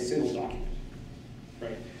for a single document,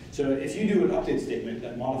 right? So if you do an update statement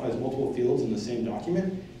that modifies multiple fields in the same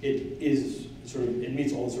document, it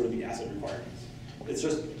meets all sort of the ACID requirements. It's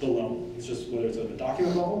just the level. It's just whether it's at the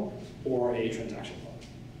document level or a transaction level.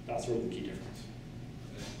 That's sort of the key difference.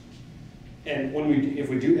 And if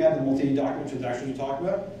we do add the multi-document transactions we talked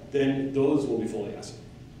about, then those will be fully ACID.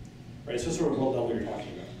 Right? It's just sort of what level you're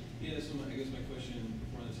talking about. Yeah, so I guess my question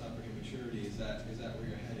for the topic of maturity is that where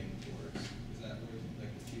you're heading towards? Is that where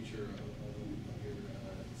like the future of your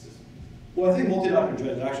system? Well, I think multi-document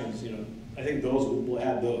transactions, I think we'll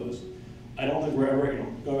add those. I don't think we're ever,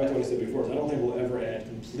 going back to what I said before, I don't think we'll ever add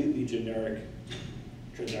completely generic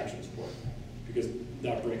transaction support because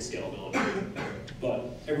that breaks scalability.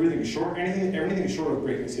 But everything short of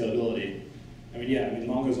breaking scalability,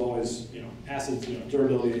 Mongo's always, ACID,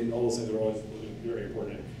 durability, all those things are always very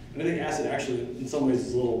important. And I think ACID actually, in some ways,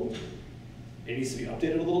 is it needs to be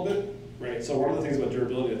updated a little bit, right? So one of the things about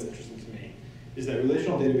durability that's interesting to me is that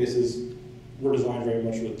relational databases were designed very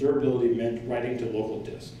much with durability meant writing to local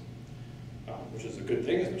disk, which is a good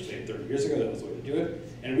thing, especially 30 years ago, that was the way to do it.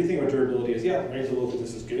 And we think about durability as, writing to local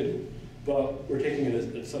disk is good, but we're taking it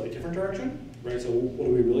in a slightly different direction, right? So what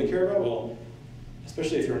do we really care about? Well,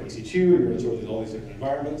 especially if you're on EC2, you're in sort of all these different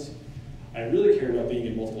environments, I really care about being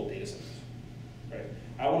in multiple data centers, right?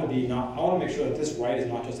 I want to make sure that this write is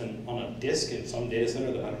not just on a disk in some data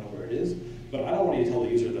center that I don't know where it is, but I don't want to tell the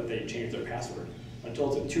user that they changed their password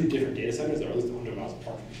until it's in 2 different data centers that are at least 100 miles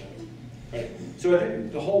apart from each other, right? So I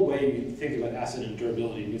think the whole way you think about ACID and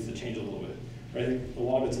durability needs to change a little bit, right? I think a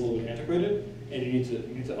lot of it's a little bit antiquated, and you need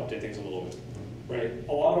to update things a little bit, right?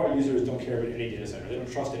 A lot of our users don't care about any data center. They don't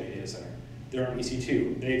trust any data center. They're on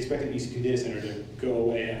EC2. They expect an EC2 data center to go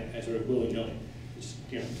away at sort of willy-nilly. It's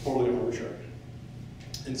totally arbitrary.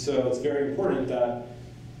 And so it's very important that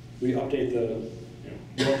we update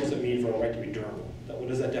what does it mean for a write to be durable? What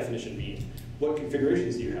does that definition mean? What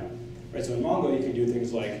configurations do you have? Right? So in Mongo, you can do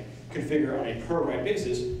things like configure on a per write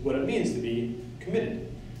basis what it means to be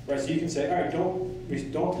committed. Right? So you can say, all right,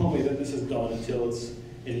 don't tell me that this is done until it's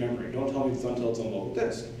in memory. Don't tell me it's done until it's on local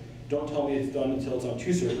disk. Don't tell me it's done until it's on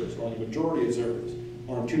 2 servers, or on the majority of servers,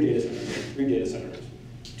 or on 2 data centers, or 3 data centers,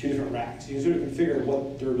 2 different racks. You can sort of configure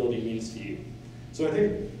what durability means to you. So I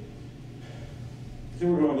think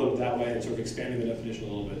we're going a little bit that way and sort of expanding the definition a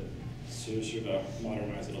little bit to sort of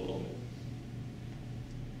modernize it a little bit.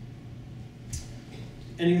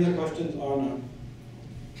 Any other questions on?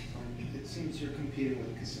 It seems you're competing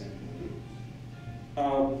with Cassandra.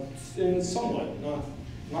 In somewhat, not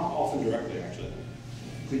often directly, actually.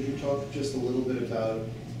 Could you talk just a little bit about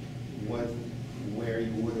where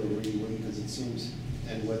you would or where you wouldn't, because it seems,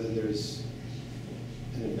 and whether there's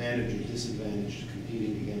an advantage or disadvantage to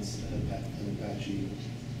competing against an Apache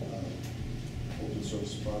open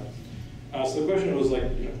source product? So the question was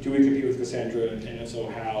like, do we compete with Cassandra, and if so,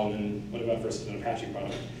 how, and what about versus an Apache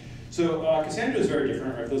product? So Cassandra is very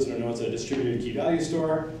different, right? For those that don't know, it's a distributed key value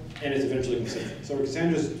store, and it's eventually consistent. So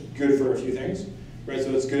Cassandra is good for a few things, right?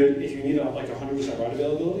 So it's good if you need like 100% write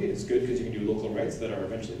availability. It's good because you can do local writes that are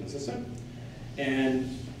eventually consistent,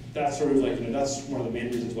 and that's sort of like that's one of the main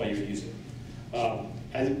reasons why you would use it.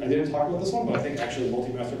 I didn't talk about this one, but I think actually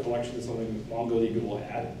multi-master collection is something that MongoDB will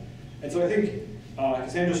add, and so I think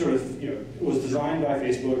Cassandra sort of was designed by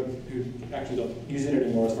Facebook, who actually don't use it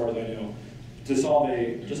anymore, as far as I know, to solve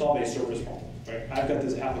a service problem. Right? I've got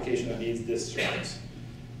this application that needs this service,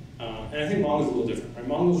 and I think Mongo is a little different. Right?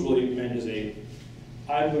 Mongo is really meant as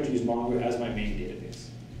I'm going to use Mongo as my main database,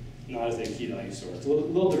 not as a key value store. It's a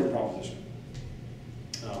little different proposition.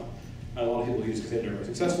 A lot of people use Cassandra very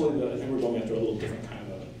successfully, but I think we're going after a little different kind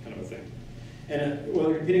of a thing. And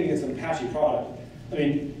whether competing against an Apache product, I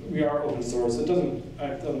mean, we are open source. I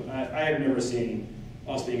have never seen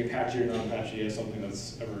us being Apache or non-Apache as something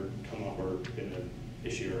that's ever come up or been an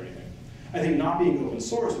issue or anything. I think not being open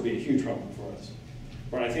source would be a huge problem for us.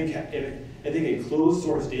 Right? I think a closed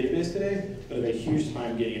source database today would have a huge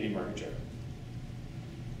time getting any market share.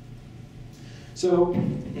 So,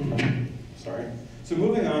 sorry. So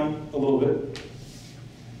moving on a little bit,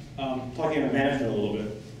 talking about management a little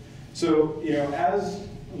bit. So, as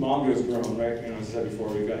Mongo's grown, right? As I said before,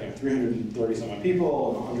 we've got 330 some odd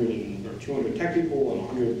people, and 100 or 200 tech people, and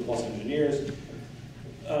 100 plus engineers.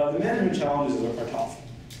 The management challenges are tough,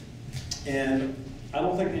 and I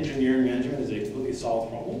don't think engineering management is a completely solved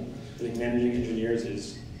problem. I think managing engineers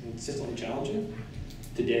is consistently challenging.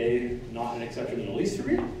 Today, not an exception in the least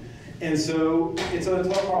degree. And so it's a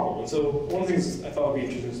tough problem. And so one of the things I thought would be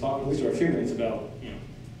interesting to talk at least for a few minutes about,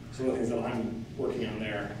 some of the things that I'm working on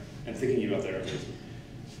there and thinking about there.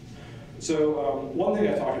 So one thing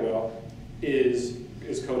I talked about is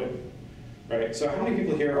coding, right? So how many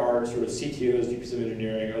people here are sort of CTOs, VPs of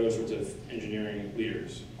engineering, or other sorts of engineering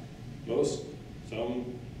leaders? Most? Some?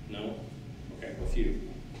 No? Okay, a few.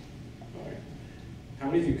 All right. How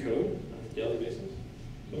many of you code on a daily basis?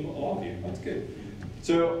 A lot of you. That's good.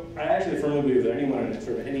 So I actually firmly believe that anyone in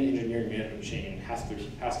sort of any engineering management chain has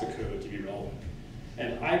to code to be relevant.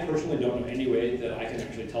 And I personally don't know any way that I can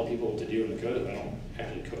actually tell people what to do in the code if I don't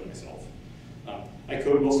actually code myself. I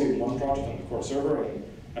code mostly in one project on the core server, and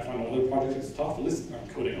I find on other projects it's tough. At least I'm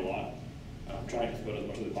coding a lot. I'm trying to code as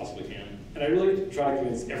much as I possibly can. And I really try to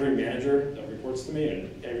convince every manager that reports to me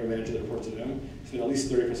and every manager that reports to them to spend at least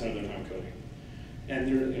 30% of their time coding.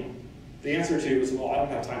 And the answer to is, well, I don't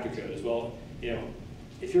have time to code as well.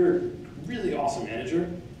 If you're a really awesome manager,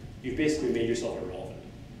 you've basically made yourself irrelevant.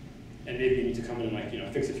 And maybe you need to come in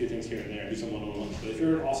and fix a few things here and there, do some one-on-ones. But if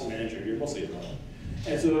you're an awesome manager, you're mostly irrelevant.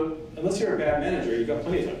 And so unless you're a bad manager, you've got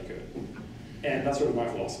plenty of time to code. And that's sort of my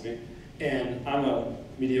philosophy. And I'm a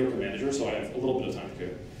mediocre manager, so I have a little bit of time to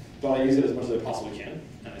code. But I use it as much as I possibly can.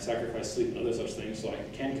 And I sacrifice sleep and other such things so I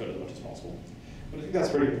can code as much as possible. But I think that's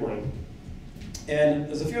pretty important. And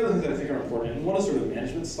there's a few other things that I think are important. And one is sort of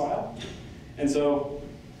management style. And so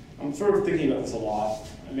I'm sort of thinking about this a lot.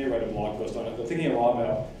 I may write a blog post on it, but thinking a lot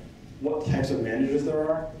about what types of managers there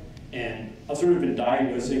are. And I've sort of been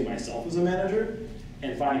diagnosing myself as a manager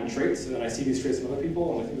and finding traits, and then I see these traits in other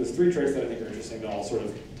people, and I think there's 3 traits that I think are interesting that I'll sort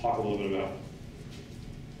of talk a little bit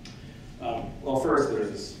about. Well, first,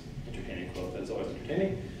 there's this entertaining quote that's always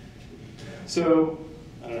entertaining. So,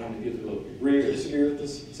 I don't know how many people agree or disagree with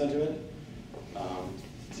this sentiment.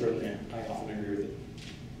 Certainly, I often agree with it.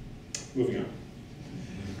 Moving on.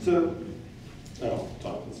 So, I'll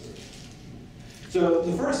talk about this first. So,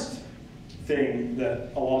 the first thing that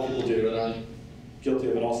a lot of people do, and I'm guilty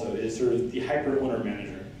of it also, is sort of the hyper-owner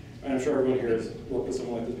manager. And I'm sure everyone here has worked with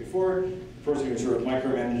someone like this before. The person who sort of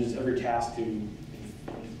micromanages every task to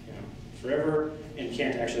forever and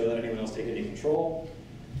can't actually let anyone else take any control.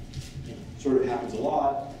 Sort of happens a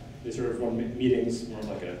lot. They sort of run meetings more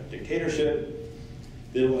like a dictatorship.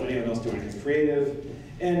 They don't let anyone else do anything creative.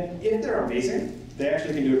 And if they're amazing, they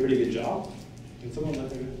actually can do a pretty good job. Can someone let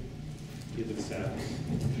them get this sad?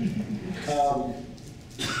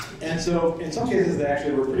 And so in some cases, they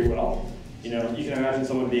actually work pretty well. You can imagine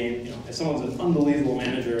someone being, if someone's an unbelievable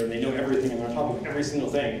manager and they know everything and they're on top of every single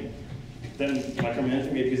thing, then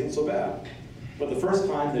micromanaging maybe isn't so bad. But the first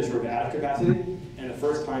time they're sort of out of capacity, and the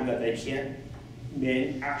first time that they can't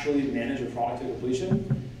actually manage a product to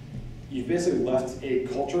completion, you've basically left a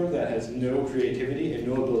culture that has no creativity and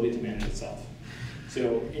no ability to manage itself.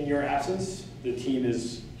 So in your absence, the team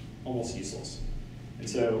is almost useless. And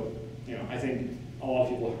so, I think a lot of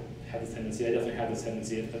people have this tendency, I definitely have this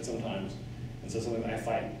tendency at sometimes, and so something that I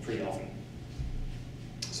fight pretty often.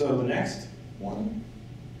 So the next one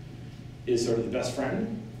is sort of the best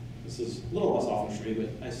friend. This is a little less often for me,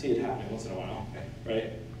 but I see it happening once in a while,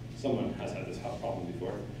 right? Someone has had this problem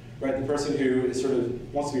before, right? The person who is sort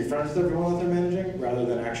of wants to be friends with everyone that they're managing rather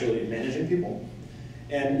than actually managing people.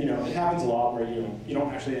 And it happens a lot where you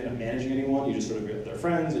don't actually end up managing anyone, you just sort of get their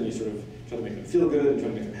friends and you sort of try to make them feel good and try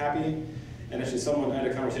to make them happy. And actually I had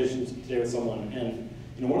a conversation today with someone, and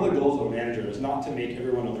one of the goals of a manager is not to make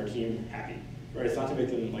everyone on their team happy, right? It's not to make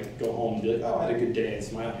them go home and be like, oh, I had a good day and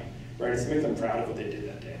smiling, right? It's to make them proud of what they did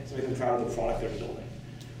that day. It's to make them proud of the product they're building,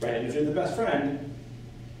 right? And if you're the best friend,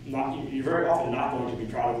 you're very often not going to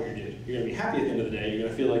be proud of what you did. You're going to be happy at the end of the day. You're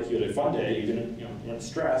going to feel like you had a fun day. You're going to, you weren't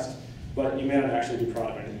stressed, but you may not actually be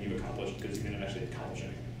proud of anything you've accomplished because you may not actually accomplish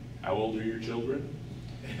anything. How old are your children?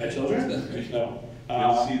 My children? No.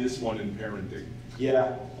 You'll see this one in parenting.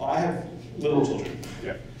 Yeah, well, I have little children.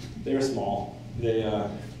 Yeah. They're small. They,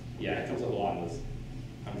 it comes up a lot in those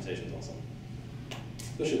conversations also.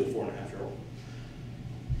 Especially the 4.5-year-old.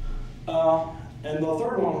 And the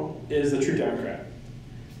third one is the true Democrat.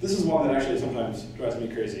 This is one that actually sometimes drives me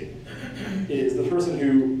crazy. Is the person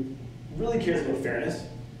who really cares about fairness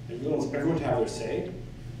and really wants everyone to have their say,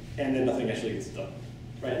 and then nothing actually gets done.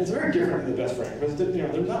 right? And it's very different than the best friend, because they're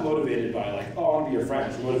not motivated by like, oh, I want to be your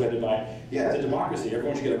friend. It's motivated by, yeah, it's a democracy.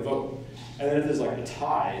 Everyone should get a vote. And then if there's like a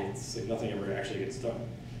tie, it's like nothing ever actually gets done,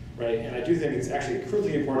 right? And I do think it's actually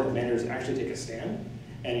critically important that managers actually take a stand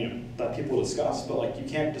and let people discuss. But like, you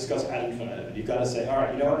can't discuss ad infinitum. You've got to say, all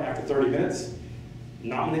right, you know what? After 30 minutes,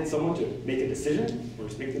 nominate someone to make a decision, or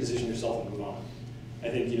just make the decision yourself and move on. I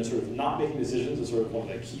think sort of not making decisions is sort of one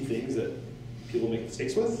of the key things that people make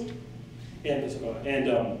mistakes with, and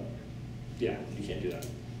yeah, you can't do that.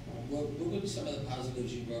 What were some of the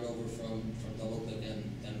positives you brought over from DoubleClick,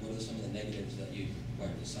 and what are some of the negatives that you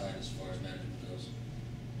wiped aside as far as management goes?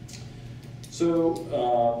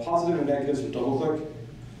 So positive and negatives of DoubleClick.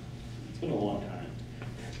 It's been a long time.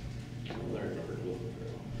 I don't really remember DoubleClick very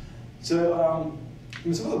well. So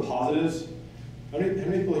some of the positives. How many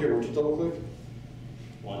people here worked at DoubleClick?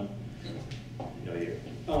 One. No, you.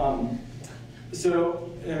 So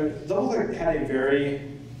DoubleClick had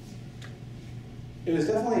it was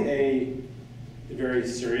definitely a very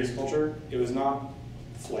serious culture. It was not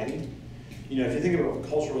flighty. If you think about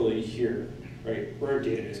culturally here, right, we're a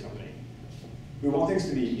database company. We want things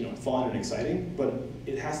to be fun and exciting, but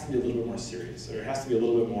it has to be a little bit more serious. Or it has to be a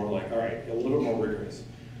little bit more like, all right, a little bit more rigorous.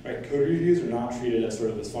 Right? Code reviews are not treated as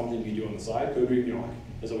sort of this fun thing you do on the side. Code review, like,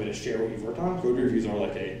 as a way to share what you've worked on. Code reviews are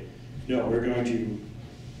like no, we're going to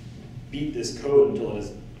beat this code until it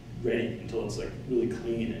is ready, until it's like really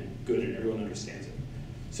clean and good and everyone understands it.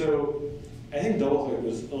 So I think DoubleClick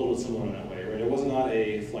was a little bit similar in that way, right? It was not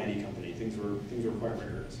a flighty company. Things were quite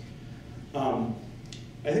rigorous.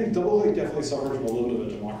 I think DoubleClick definitely suffered from a little bit of a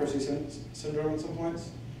democracy syndrome at some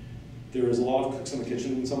points. There was a lot of cooks in the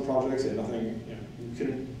kitchen in some projects, and nothing, you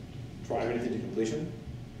couldn't drive anything to completion,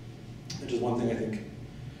 which is one thing I think,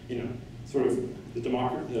 sort of the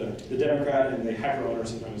Democrat and the hyper owner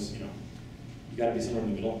sometimes, you got to be somewhere in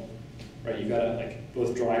the middle, right? You got to like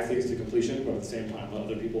both drive things to completion, but at the same time let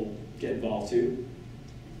other people get involved too.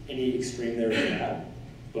 Any extreme there is bad,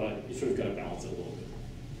 but you sort of got to balance it a little bit.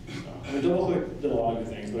 I mean, DoubleClick did a lot of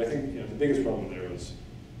good things, but I think the biggest problem there was,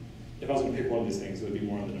 if I was going to pick one of these things, it would be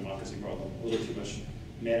more on the democracy problem. A little too much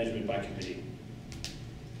management by committee.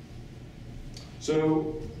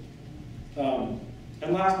 So,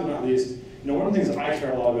 and last but not least, one of the things that I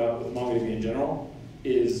care a lot about with MongoDB in general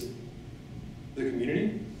is the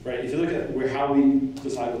community, right? If you look at how we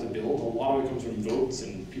decide what to build, a lot of it comes from votes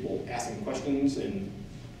and people asking questions and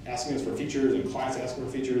asking us for features and clients asking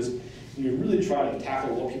for features. And we really try to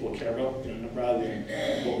tackle what people care about, rather than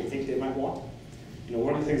what we think they might want.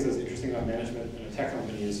 One of the things that's interesting about management in a tech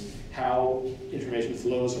company is how information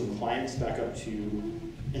flows from clients back up to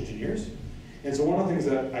engineers. And so one of the things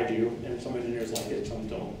that I do, and some engineers like it, some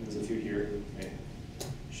don't, there's a few here who may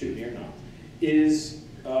shoot me or not, is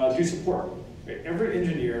do support. Right? Every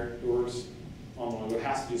engineer who works on Mongo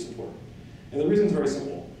has to do support. And the reason is very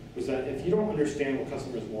simple, is that if you don't understand what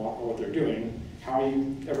customers want or what they're doing, how are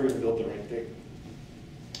you ever going to build the right thing?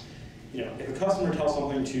 If a customer tells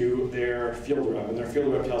something to their field rep, and their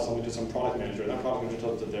field rep tells something to some product manager, and that product manager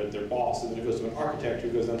tells it to their boss, and then it goes to an architect, who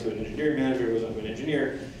goes on to an engineering manager, who goes on to an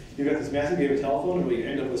engineer, you've got this massive game of telephone, and you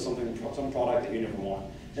end up with some product that you never want.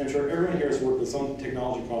 And I'm sure everyone here has worked with some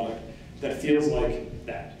technology product that feels like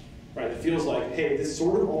that, right? It feels like, hey, this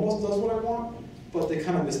sort of almost does what I want, but they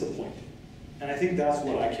kind of miss the point. And I think that's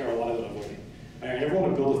what I care a lot about avoiding. I never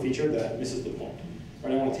want to build a feature that misses the point.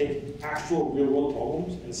 Right? I want to take actual real-world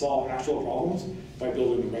problems and solve actual problems by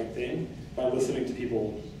building the right thing, by listening to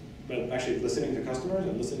people, by actually listening to customers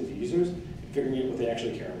and listening to users, and figuring out what they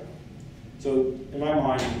actually care about. So in my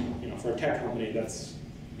mind, for a tech company,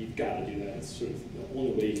 you've got to do that. It's sort of the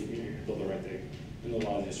only way you can build the right thing. And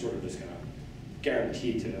otherwise, you're sort of just going to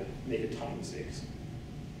guarantee to make a ton of mistakes.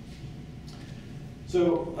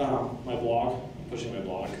 So my blog, I'm pushing my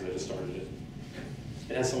blog because I just started it.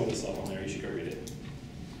 It has some of this stuff on there. You should go read it.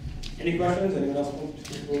 Any questions? Anyone else want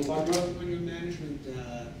to talk about? On your management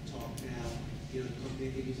talk now, the company,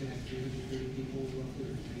 I think you said had 330 people,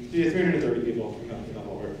 roughly. Yeah, 330 people in the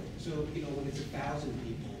whole world. So, when it's 1,000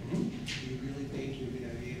 people, do you really think you're going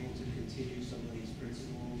to be able to continue some of these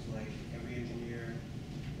principles, like every engineer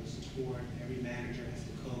will support, every manager has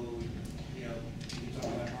to code, you talk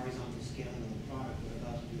about horizontal scaling of the product, what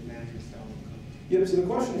about the management style of code? Yep, so the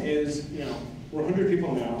question is, we're 100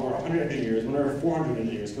 people now, or 100 engineers, when there are 400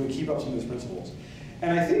 engineers, can we keep up some of these principles?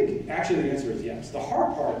 And I think, actually, the answer is yes. The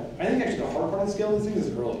hard part, I think actually the hard part of the scale of this thing is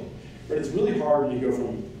early. Right? It's really hard when you go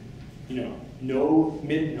from, no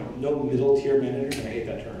middle tier managers, and I hate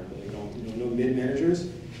that term, but no mid managers.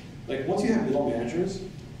 Like, once you have middle managers,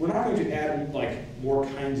 we're not going to add, more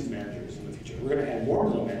kinds of managers in the future. We're going to add more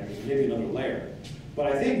middle managers, and maybe another layer. But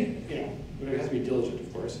I think, it has to be diligent,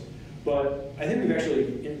 of course. But I think we've actually,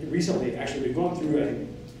 recently, we've gone through, I think,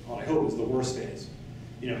 what I hope is the worst phase.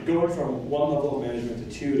 You know, going from one level of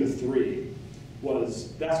management to 2 to 3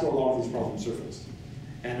 that's where a lot of these problems surfaced.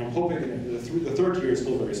 And I'm hoping that the third tier is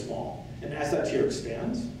still very small. And as that tier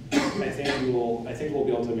expands, I think we'll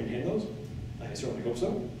be able to maintain those. I certainly hope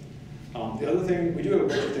so. The other thing, we do have a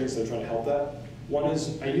bunch of things to try to help that. One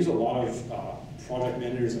is I use a lot of project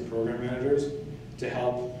managers and program managers to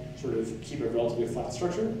help sort of keep a relatively flat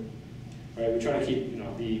structure. Right? We try to keep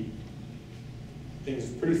the things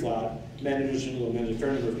pretty flat. Managers manage a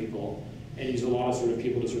fair number of people, and use a lot of sort of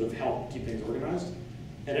people to sort of help keep things organized.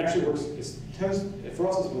 And it actually works. For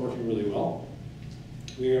us, it's been working really well.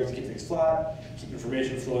 We are able to keep things flat, keep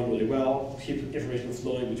information flowing really well, keep information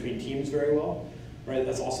flowing between teams very well. Right?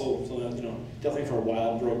 That's also something that definitely for a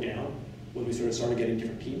while broke down when we sort of started getting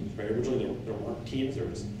different teams. Right? Originally there weren't teams, there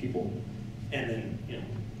were just people, and then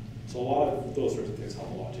so a lot of those sorts of things help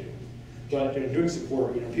a lot too. But doing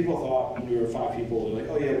support, people thought when we were 5 people, they're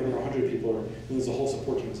like, oh yeah, we're 100 people, or there's a whole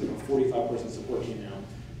support team. It's like a 45-person support team now.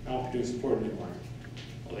 Now we're doing support anymore.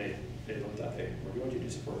 Well, they looked at that. We're going to do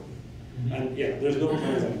support. And yeah, there's no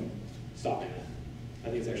plans on stopping it.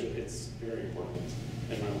 I think it's very important,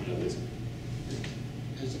 in my mind at least.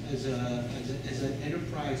 As an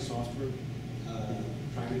enterprise software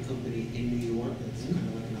private company in New York, that's kind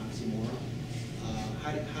of like an oxymoron.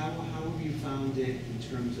 How have you found it in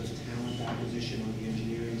terms of talent acquisition on the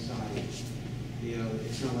engineering side?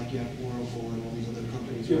 It's not like you have Oracle and all these other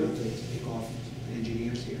companies who have to take off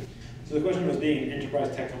engineers here. So the question was, being an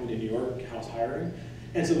enterprise tech company in New York, how's hiring?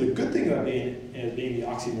 And so the good thing about being the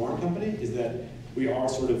oxymoron company is that we are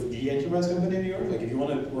sort of the enterprise company in New York. Like if you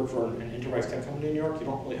want to work for an enterprise tech company in New York, you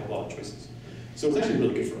don't really have a lot of choices. So it's actually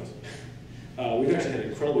really good for us. We've actually had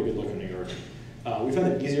incredibly good luck in New York. We found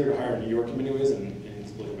it easier to hire in New York in many ways than in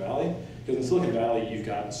Silicon Valley, because in Silicon Valley you've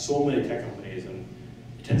got so many tech companies, and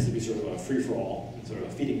it tends to be sort of a free-for-all and sort of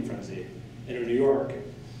a feeding frenzy. And in New York,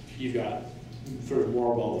 you've got sort of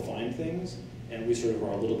more well-defined things, and we sort of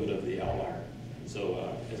are a little bit of the outlier.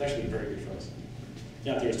 So it's actually been very good for us.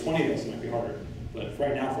 Now, if there's 20 of us, it might be harder, but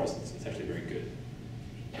right now for us, it's actually very good.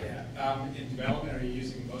 Yeah. In development, are you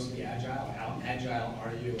using mostly Agile? How agile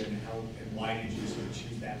are you, and why did you sort of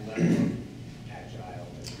choose that level of Agile?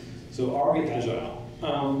 So are we Agile?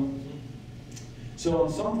 So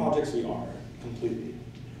on some projects we are completely,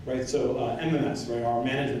 right? So MMS, right, our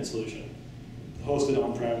management solution, hosted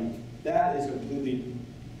on-prem, that is completely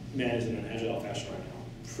managed in an Agile fashion right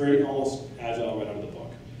now. Pretty almost Agile right out of the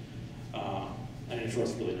book. And I'm sure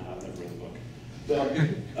it's really not, I've never read the book. But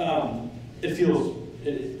it feels,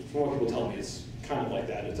 from what people tell me, it's kind of like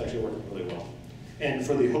that. It's actually working really well. And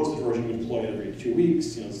for the hosted version, we deploy it every 2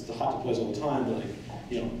 weeks. It's the hot deploys all the time, but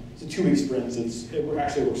it's a 2-week sprint. It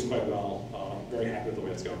actually works quite well. Very happy with the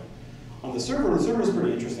way it's going. On the server is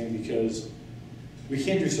pretty interesting because we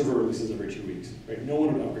can't do server releases every 2 weeks. Right? No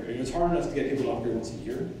one would upgrade. It's hard enough to get people to upgrade once a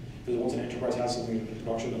year, because once an enterprise has something in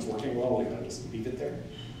production that's working well, they kind of just leave it there.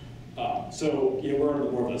 So we're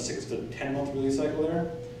in more of a 6 to 10 month release cycle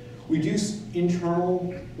there. We do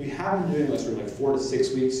internal. We have been doing like sort of like 4 to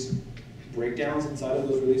 6 weeks breakdowns inside of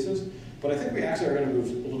those releases, but I think we actually are going to move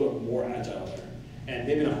a little bit more agile there. And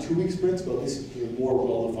maybe not 2-week sprints, but at least more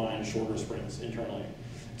well-defined, shorter sprints internally.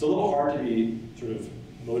 It's a little hard to be sort of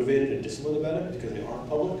motivated and disciplined about it because they aren't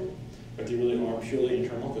public, but they really are purely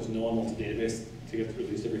internal because no one wants a database to get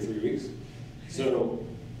released every 3 weeks. So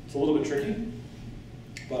it's a little bit tricky,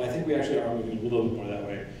 but I think we actually are moving a little bit more that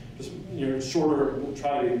way. Just shorter, we'll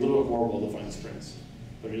try to be a little bit more well-defined sprints.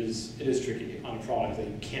 But it is tricky on a product that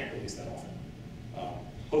you can't release that often.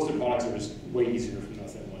 Hosted products are just way easier from that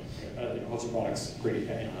standpoint. Hosted products, great.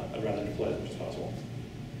 I'd rather deploy as much as possible.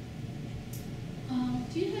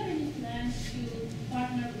 Do you have any plans to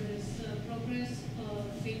partner with Progress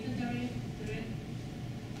Beta Direct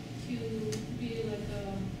to be like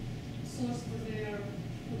a source for their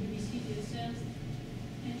ODBC DSS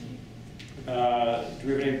entry? Do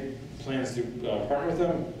we have any plans to partner with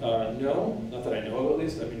them? No, not that I know of at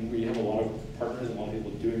least. I mean, we have a lot of partners and a lot of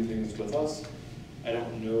people doing things with us. I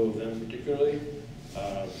don't know of them particularly,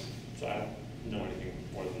 so I don't know anything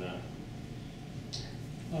more than that.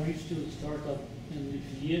 Are you still a startup? And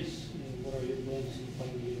if yes, what are your plans in 5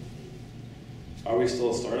 years? Are we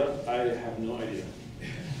still a startup? I have no idea.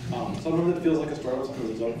 Sometimes it feels like a startup, sometimes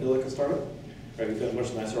it doesn't feel like a startup. Right? We've got a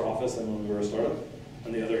much nicer office than when we were a startup.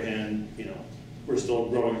 On the other hand, we're still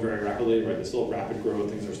growing very rapidly, right? There's still rapid growth,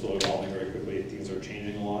 things are still evolving very quickly, things are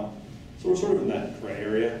changing a lot. So we're sort of in that gray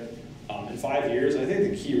area. In 5 years, I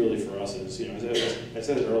think the key really for us is, as I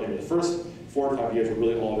said it earlier, the first 4 to 5 years are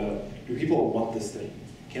really all about, do people want this thing?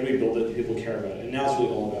 Can we build it? Do people care about it? And now it's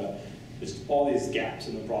really all about just all these gaps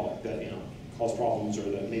in the product that cause problems or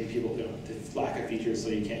that make people lack a feature so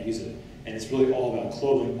you can't use it. And it's really all about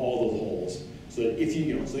closing all those holes so that if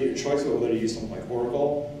so that your choice about whether to use something like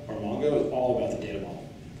Oracle or Mongo is all about the data model.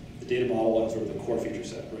 The data model and sort of the core feature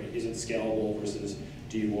set, right? Is it scalable versus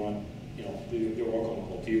do you want your Oracle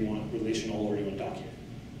model? Do you want relational or do you want document?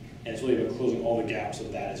 And it's really about closing all the gaps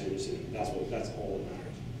of that as your decision. That's all that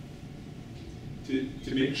matters.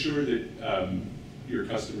 To make sure that your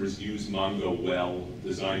customers use Mongo well,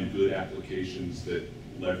 design good applications that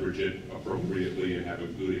leverage it appropriately and have a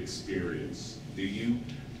good experience, do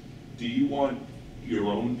you want your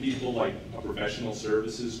own people, like a professional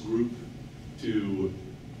services group, to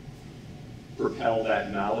propel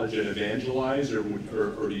that knowledge and evangelize, or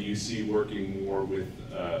do you see working more with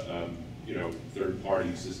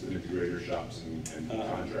third-party system integrator shops and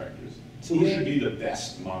contractors? So who should be the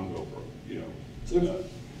best Mongo pro?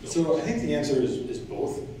 So I think the answer is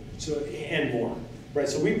both. So and more, right?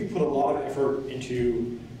 So we put a lot of effort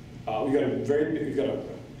into. We've got a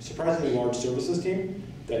surprisingly large services team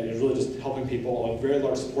that is really just helping people. A very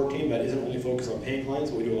large support team that isn't only focused on paying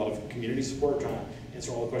clients, but we do a lot of community support, trying to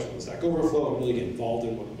answer all the questions on Stack Overflow and really get involved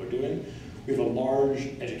in what people are doing. We have a large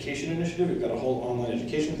education initiative. We've got a whole online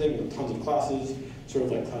education thing with tons of classes, sort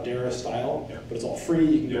of like Cloudera style, but it's all free.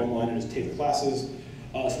 You can go online and just take the classes.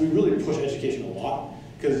 So we really push education a lot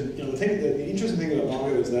because the interesting thing about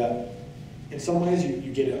Mongo is that in some ways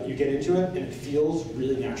you get into it and it feels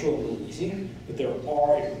really natural and really easy, but it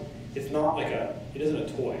isn't a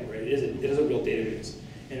toy, right? It is a real database,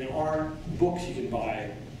 and there aren't books you can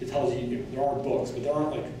buy. It tells you there are books, but there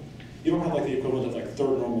aren't you don't have the equivalent of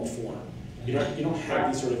third normal form. You don't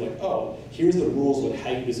have these sort of here's the rules of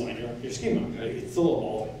how you design your schema. Right? It's still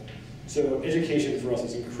evolving. So education for us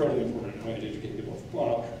is incredibly important in how to educate people.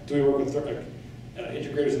 Do we work with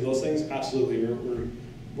integrators and those things? Absolutely. We're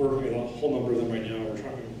working with a whole number of them right now. We're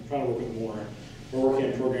trying to work with more. We're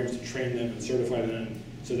working on programs to train them and certify them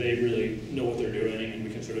so they really know what they're doing, and we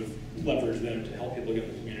can sort of leverage them to help people get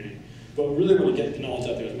in the community. But we really want to get the knowledge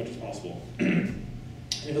out there as much as possible. And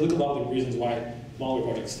if you look at a lot of the reasons why Mongo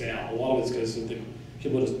projects fail, a lot of it's because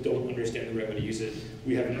people just don't understand the right way to use it.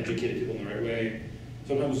 We haven't educated people in the right way.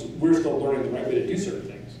 Sometimes we're still learning the right way to do certain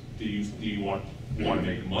things. Do you want to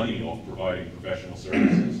make money off providing professional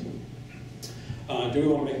services? Do we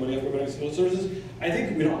want to make money off providing services? I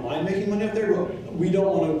think we don't mind making money up there, but we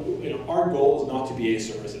don't want to. Our goal is not to be a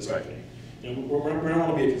services company. We don't want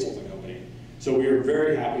to be a consulting company. So we are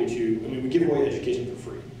very happy to. We give away education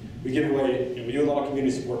for free. We give away. We do a lot of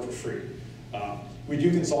community support for free. We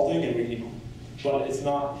do consulting, and but it's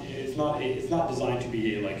not designed to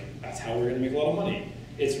be that's how we're going to make a lot of money.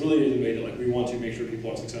 It's really the way that we want to make sure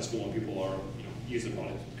people are successful and people are use the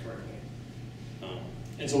product correctly.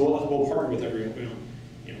 And so we'll partner with everyone.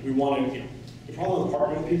 We want to. The problem with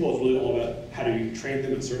partnering with people is really all about how do you train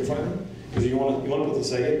them and certify them. Because you want to be able to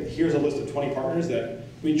say, here's a list of 20 partners that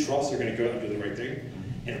we trust are going to go out and do the right thing.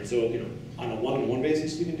 And so on a one-on-one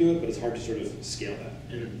basis you can do it, but it's hard to sort of scale that.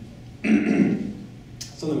 And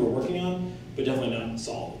something we're working on, but definitely not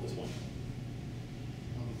solved at this point.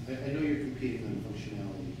 I know you're competing on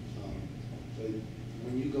functionality, but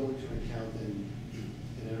when you go into an account and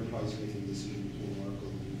an enterprise is making a decision between Oracle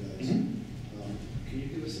and you guys, can you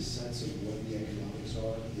give us a sense of what the economics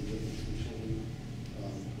are, the difference between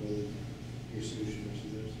whether your solution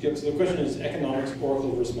versus theirs? Yep, so the question is economics,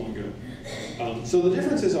 Oracle versus Mongo. So the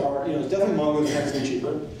differences are, definitely Mongo is actually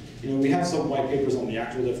cheaper. We have some white papers on the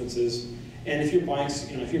actual differences. And if you're buying,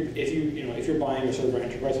 if you're buying a sort of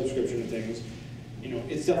enterprise subscription and things,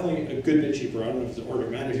 it's definitely a good bit cheaper. I don't know if it's an order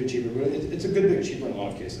of magnitude cheaper, but it's a good bit cheaper in a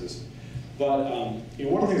lot of cases. But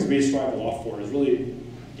one of the things we strive a lot for is really,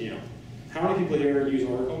 how many people here use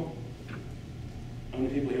Oracle? How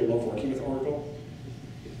many people here love working with Oracle?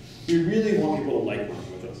 We really want people to like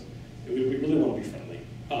working with us. We really want to be friendly.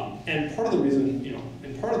 And part of the reason,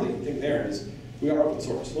 and part of the thing there is we are open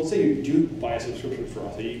source. So let's say you do buy a subscription for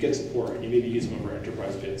us and you get support and you maybe use some of our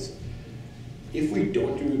enterprise bits. If we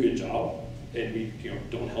don't do a good job and we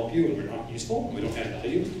don't help you and we're not useful and we don't add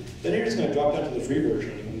value, then you're just going to drop down to the free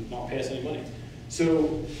version and not pay us any money.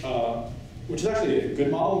 So, which is actually a good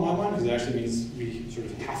model in my mind because it actually means we sort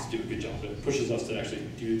of have to do a good job. It pushes us to actually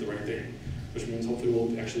do the right thing, which means hopefully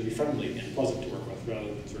we'll actually be friendly and pleasant to work with rather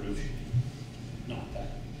than sort of not that.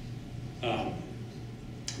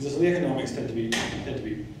 So the economics tend to be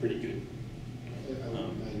pretty good.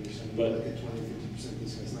 But like a 20-50% discount.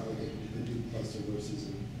 It's not like a Duke cluster versus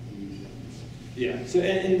an easy. Yeah. So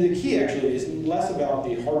and the key actually is less about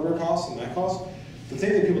the hardware costs and that cost. The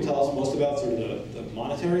thing that people tell us most about sort of the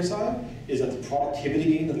monetary side is that the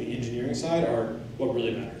productivity gains on the engineering side are what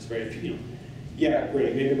really matters, right? If, yeah,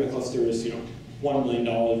 great, maybe my cluster is $1 million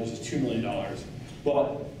versus $2 million,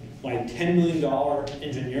 but my $10 million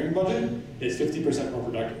engineering budget is 50% more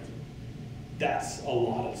productive. That's a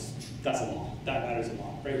lot. That matters a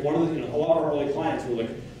lot, right? One of the, a lot of our early clients were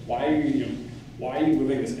like, why are you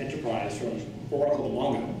moving this enterprise from Oracle to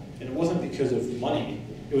Mongo? And it wasn't because of money.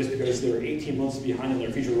 It was because they were 18 months behind in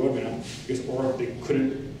their future roadmap because they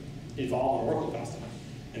couldn't evolve on Oracle fast enough.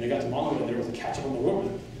 And they got to Mongo and they were able to catch up on the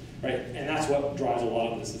roadmap, right? And that's what drives a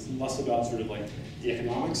lot of this. It's less about sort of like the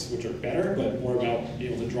economics, which are better, but more about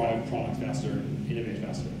being able to drive product faster and innovate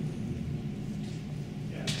faster.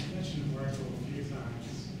 Yeah, you mentioned Oracle a few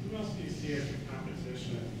times. Who else do you see as a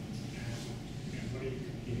competition, and what are you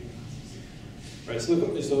competing against? Right, so the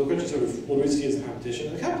question is sort of, what do we see as a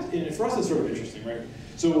competition? And for us, it's sort of interesting, right?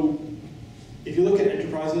 So if you look at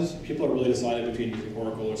enterprises, people are really decided between using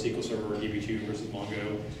Oracle or SQL Server or DB2 versus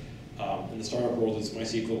Mongo. In the startup world, it's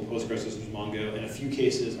MySQL, Postgres versus Mongo. In a few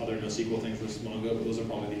cases, other NoSQL things versus Mongo, but those are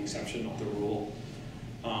probably the exception, not the rule.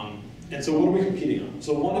 And so what are we competing on?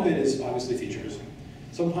 So one of it is obviously features.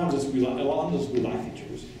 Sometimes a lot of those we lack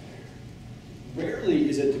features. Rarely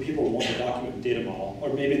is it that people want a document data model,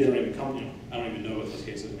 or maybe they don't even come, I don't even know what those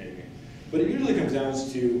cases may be. But it usually comes down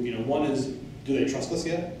to, one is, do they trust us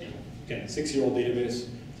yet? Again, 6-year-old database.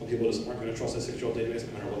 Some people just aren't going to trust a 6-year-old database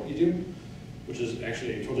no matter what you do, which is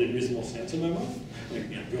actually a totally reasonable stance in my mind. Like,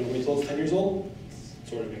 if you want to wait till it's 10 years old, it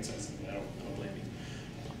sort of makes sense to me. I don't blame you.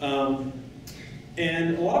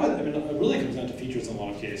 And a lot of it, it really comes down to features in a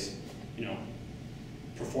lot of cases.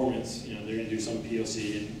 Performance. They're going to do some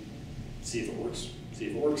POC and see if it works. See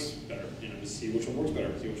if it works better. Just see which one works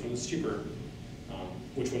better. See which one is cheaper.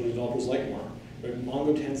 Which one developers like more. Right?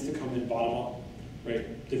 Mongo tends to come in bottom up.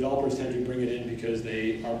 Right? Developers tend to bring it in because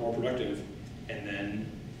they are more productive, and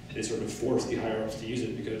then they sort of force the higher ups to use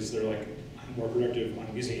it because they're like, I'm more productive,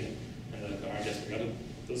 I'm using it, and then I guess we got to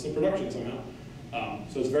do some production somehow.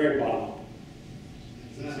 So it's very bottom up.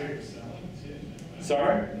 Is that how you're selling too?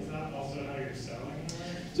 Sorry? Is that also how you're selling?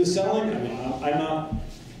 So selling,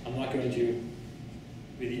 I'm not going to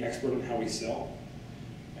be the expert on how we sell.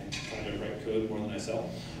 I try to write code more than I sell.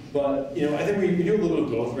 But I think we do a little bit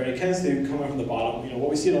of both, right? It tends to come from the bottom. What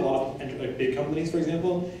we see in a lot of big companies, for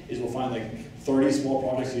example, is we'll find like 30 small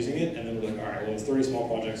projects using it, and then we're like, all right, well, it's 30 small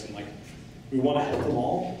projects, and like we want to help them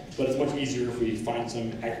all, but it's much easier if we find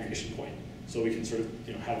some aggregation point. So we can sort of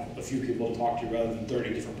have a few people to talk to rather than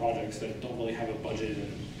 30 different projects that don't really have a budget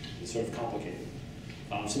and it's sort of complicated.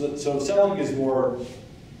 So selling is more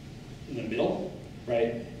in the middle,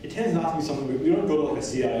 right? It tends not to be something, we don't go to like a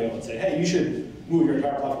CIO and say, hey, you should move your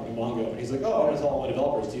entire platform to Mongo. And he's like, oh, I'm going to tell all my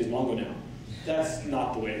developers to use Mongo now. That's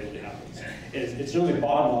not the way it really happens. It's generally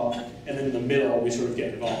bottom up, and then in the middle, we sort of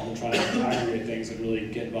get involved and try to aggregate things and really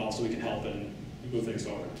get involved so we can help and move things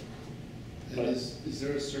forward. But is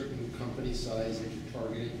there a certain company size that you're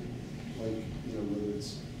targeting? Like, whether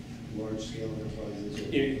it's large scale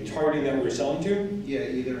enterprises? Targeting that we're selling to? Yeah,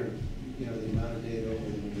 either, the amount of data or the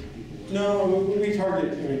number of people. No, we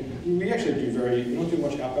target, we actually we don't do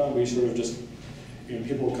much outbound. We sort of just,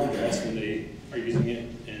 people will come to us when they are using it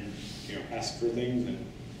and, ask for things and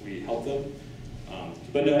we help them.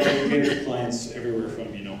 But no, we have clients everywhere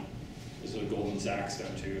from, there's a Goldman Sachs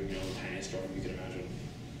down to, the tiniest startup you can imagine.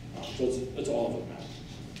 So it's all of it, Matt.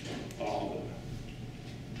 All of it, Matt.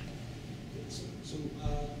 So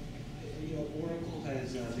Oracle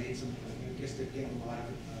has made some, I guess they're getting a lot of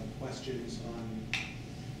questions on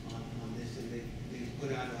this, and they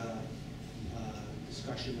put out a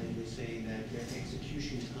discussion lately saying that their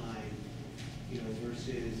execution time,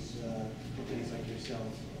 versus companies like yourself,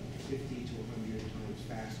 50 to 100 times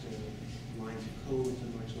faster, lines of codes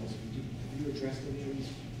are much less. Have you addressed any of these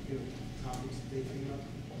topics that they bring up?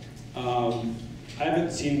 I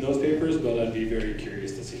haven't seen those papers, but I'd be very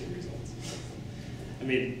curious to see the results.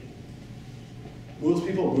 Most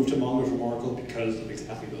people move to Mongo from Oracle because of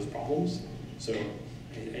exactly those problems. So,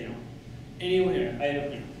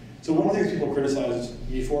 anyway, so one of the things people criticize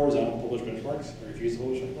me for is I don't publish benchmarks. I refuse to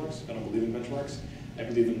publish benchmarks. I don't believe in benchmarks. I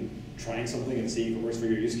believe in trying something and seeing if it works for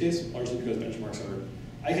your use case, largely because benchmarks are,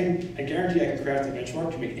 I guarantee I can craft a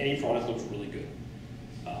benchmark to make any product look really good.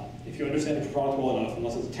 If you understand the product well enough,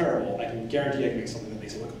 unless it's terrible, I can guarantee I can make something that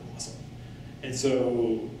makes it look awesome. And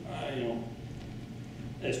so,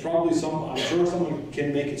 it's probably I'm sure someone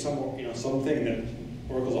can make it something that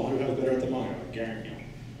Oracle's 100 times better at than Mongo, I guarantee.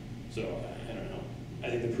 So, I don't know. I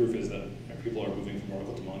think the proof is that people are moving from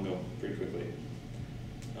Oracle to Mongo pretty quickly.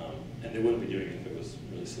 And they wouldn't be doing it if it was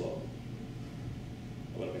really slow.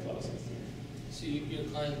 That wouldn't make a lot of sense to me. So your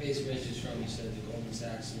client base ranges from, you said, the Goldman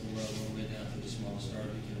Sachs of the world, all the way down to the smallest startup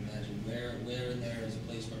you can imagine. Where in there is a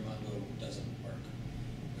place where Mongo doesn't work?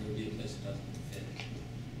 Where would be a place that doesn't fit?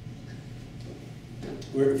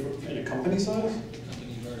 Where, in a company size?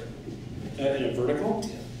 Company vertical. In a vertical?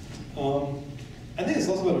 Yeah. I think it's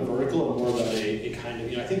less about a vertical and more about a kind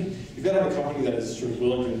of, I think you've got to have a company that is sort of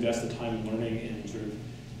willing to invest the time in learning and sort of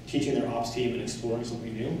teaching their ops team and exploring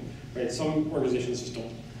something new, right? Some organizations just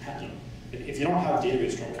don't have, if you don't have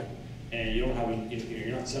database trouble and you don't have,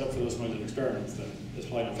 you're not set up for those kinds of experiments, then it's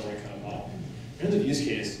probably not the right kind of model. In terms of use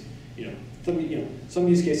case, some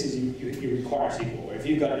use cases you require SQL. Or if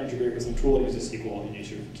you've got to integrate with some tool that uses SQL, and you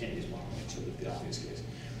sort of can't use Mongo. That's sort of the obvious case.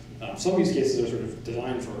 Some use cases are sort of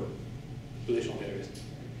designed for relational databases.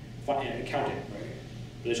 Accounting, right?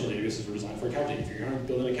 Relational databases were designed for accounting. If you're going to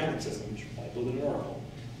build an accounting system, you should probably build it in Oracle.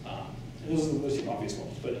 And those are the most obvious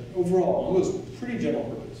ones. But overall, Mongo is pretty general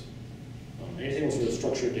purpose. Anything with sort of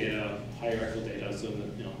structured data, hierarchical data, so that,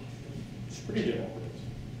 it's pretty general purpose.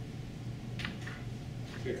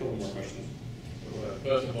 Got a couple more questions. So,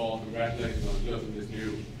 first of all, congratulations on closing this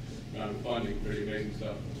new round of funding. Pretty amazing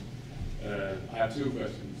stuff. I have two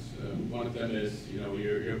questions. One of them is,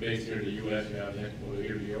 you're based here in the U.S. You have headquarters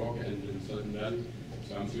here in New York and in Silicon Valley.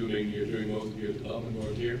 So I'm assuming you're doing most of your development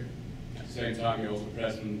work here. At the same time, you're also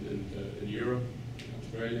present in Europe, in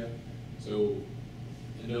Australia. So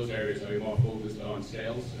in those areas, are you more focused on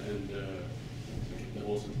sales and the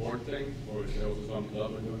whole support thing, or is there also some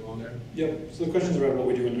development going on there? Yep. So the question's around what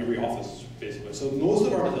we do in every office, basically. So most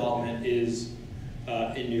of our development is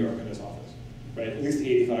in New York in this office, right? At least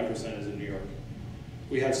 85% is in New York.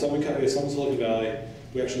 We have some in Silicon Valley.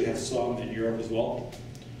 We actually have some in Europe as well.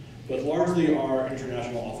 But largely our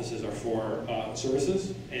international offices are for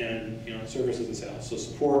services and services and sales. So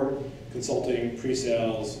support, consulting,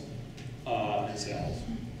 pre-sales, and sales.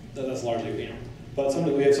 That's largely But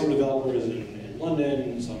we have some developers in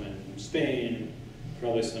London, some in Spain,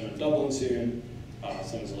 probably some in Dublin soon,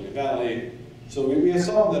 some in Silicon Valley. So we have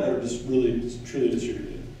some that are just really truly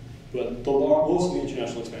distributed. But most of the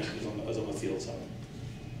international expansion is on the field side.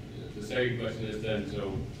 The second question is then,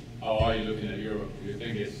 so how are you looking at Europe? Do you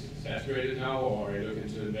think it's saturated now, or are you looking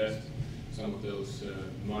to invest some of those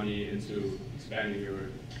money into expanding your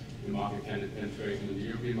market penetration in the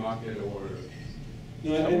European market, or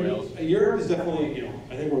somewhere else? Europe is definitely,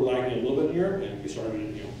 I think we're lagging a little bit in Europe, and we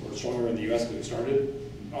started, we're stronger in the U.S. because we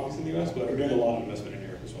started obviously in the U.S., but we're doing a lot of investment in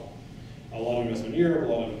Europe as well. A lot of investment in Europe,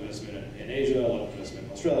 a lot of investment in Asia, a lot of investment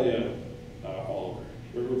in Australia, all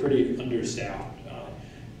over. We're pretty understaffed.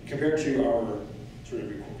 Compared to our sort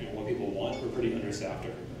of what people want, we're pretty understaffed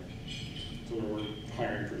everywhere. So we're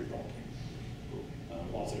hiring pretty promptly.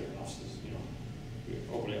 Lots of different offices,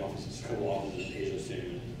 we're opening offices, a couple offices in Asia soon,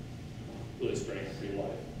 and really spreading it pretty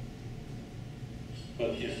wide.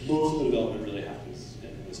 But most of the development really happens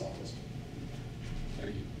in this office.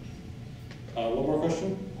 Thank you. One more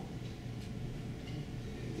question?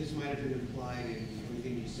 This might have been implied in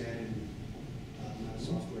everything you said, and I'm not a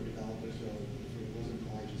software developer, so if it wasn't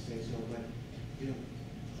implied, just say so. But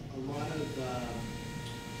a lot of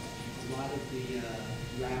the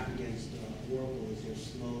rap against Oracle is they're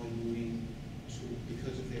slow in moving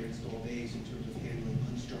because of their install base in terms of handling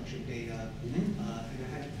unstructured data. And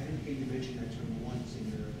I didn't hear you mention that term once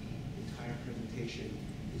in your entire presentation.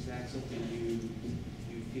 Is that something you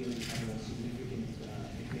feel you have a significant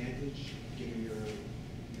advantage, given you're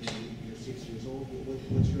 6 years old?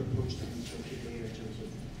 What's your approach to unstructured data in terms of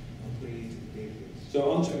putting it into the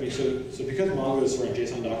database? So because Mongo is storing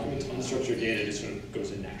JSON documents, unstructured data just sort of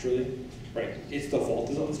goes in naturally, right? Its default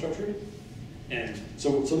is unstructured. And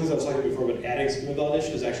so something I was talking about before about adding schema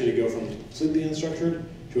validation is actually to go from completely unstructured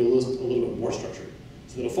to a little bit more structured.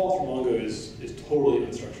 So the default for Mongo is totally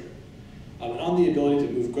unstructured. And on the ability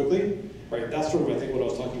to move quickly, right? That's sort of I think what I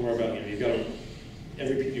was talking more about. You've got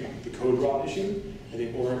the code rot issue. I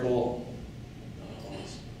think Oracle,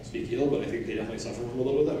 I'll speak ill, but I think they definitely suffer from a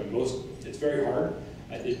little bit of that. I mean, it's very hard.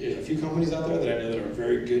 There's a few companies out there that I know that are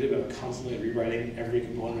very good about constantly rewriting every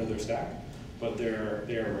component of their stack, but they are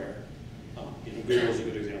rare. Google is a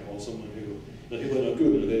good example of someone who, the people that know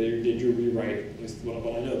Google, they do rewrite, at least what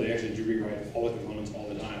I know, they actually do rewrite all the components all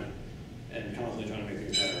the time and constantly trying to make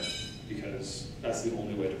things better because that's the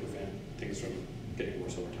only way to prevent things from getting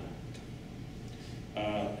worse over time.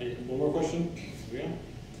 One more question? Yeah.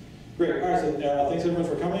 Great. All right. So thanks everyone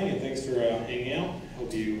for coming and thanks for hanging out.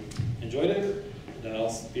 Hope you enjoyed it. And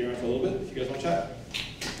I'll be around for a little bit if you guys want to chat.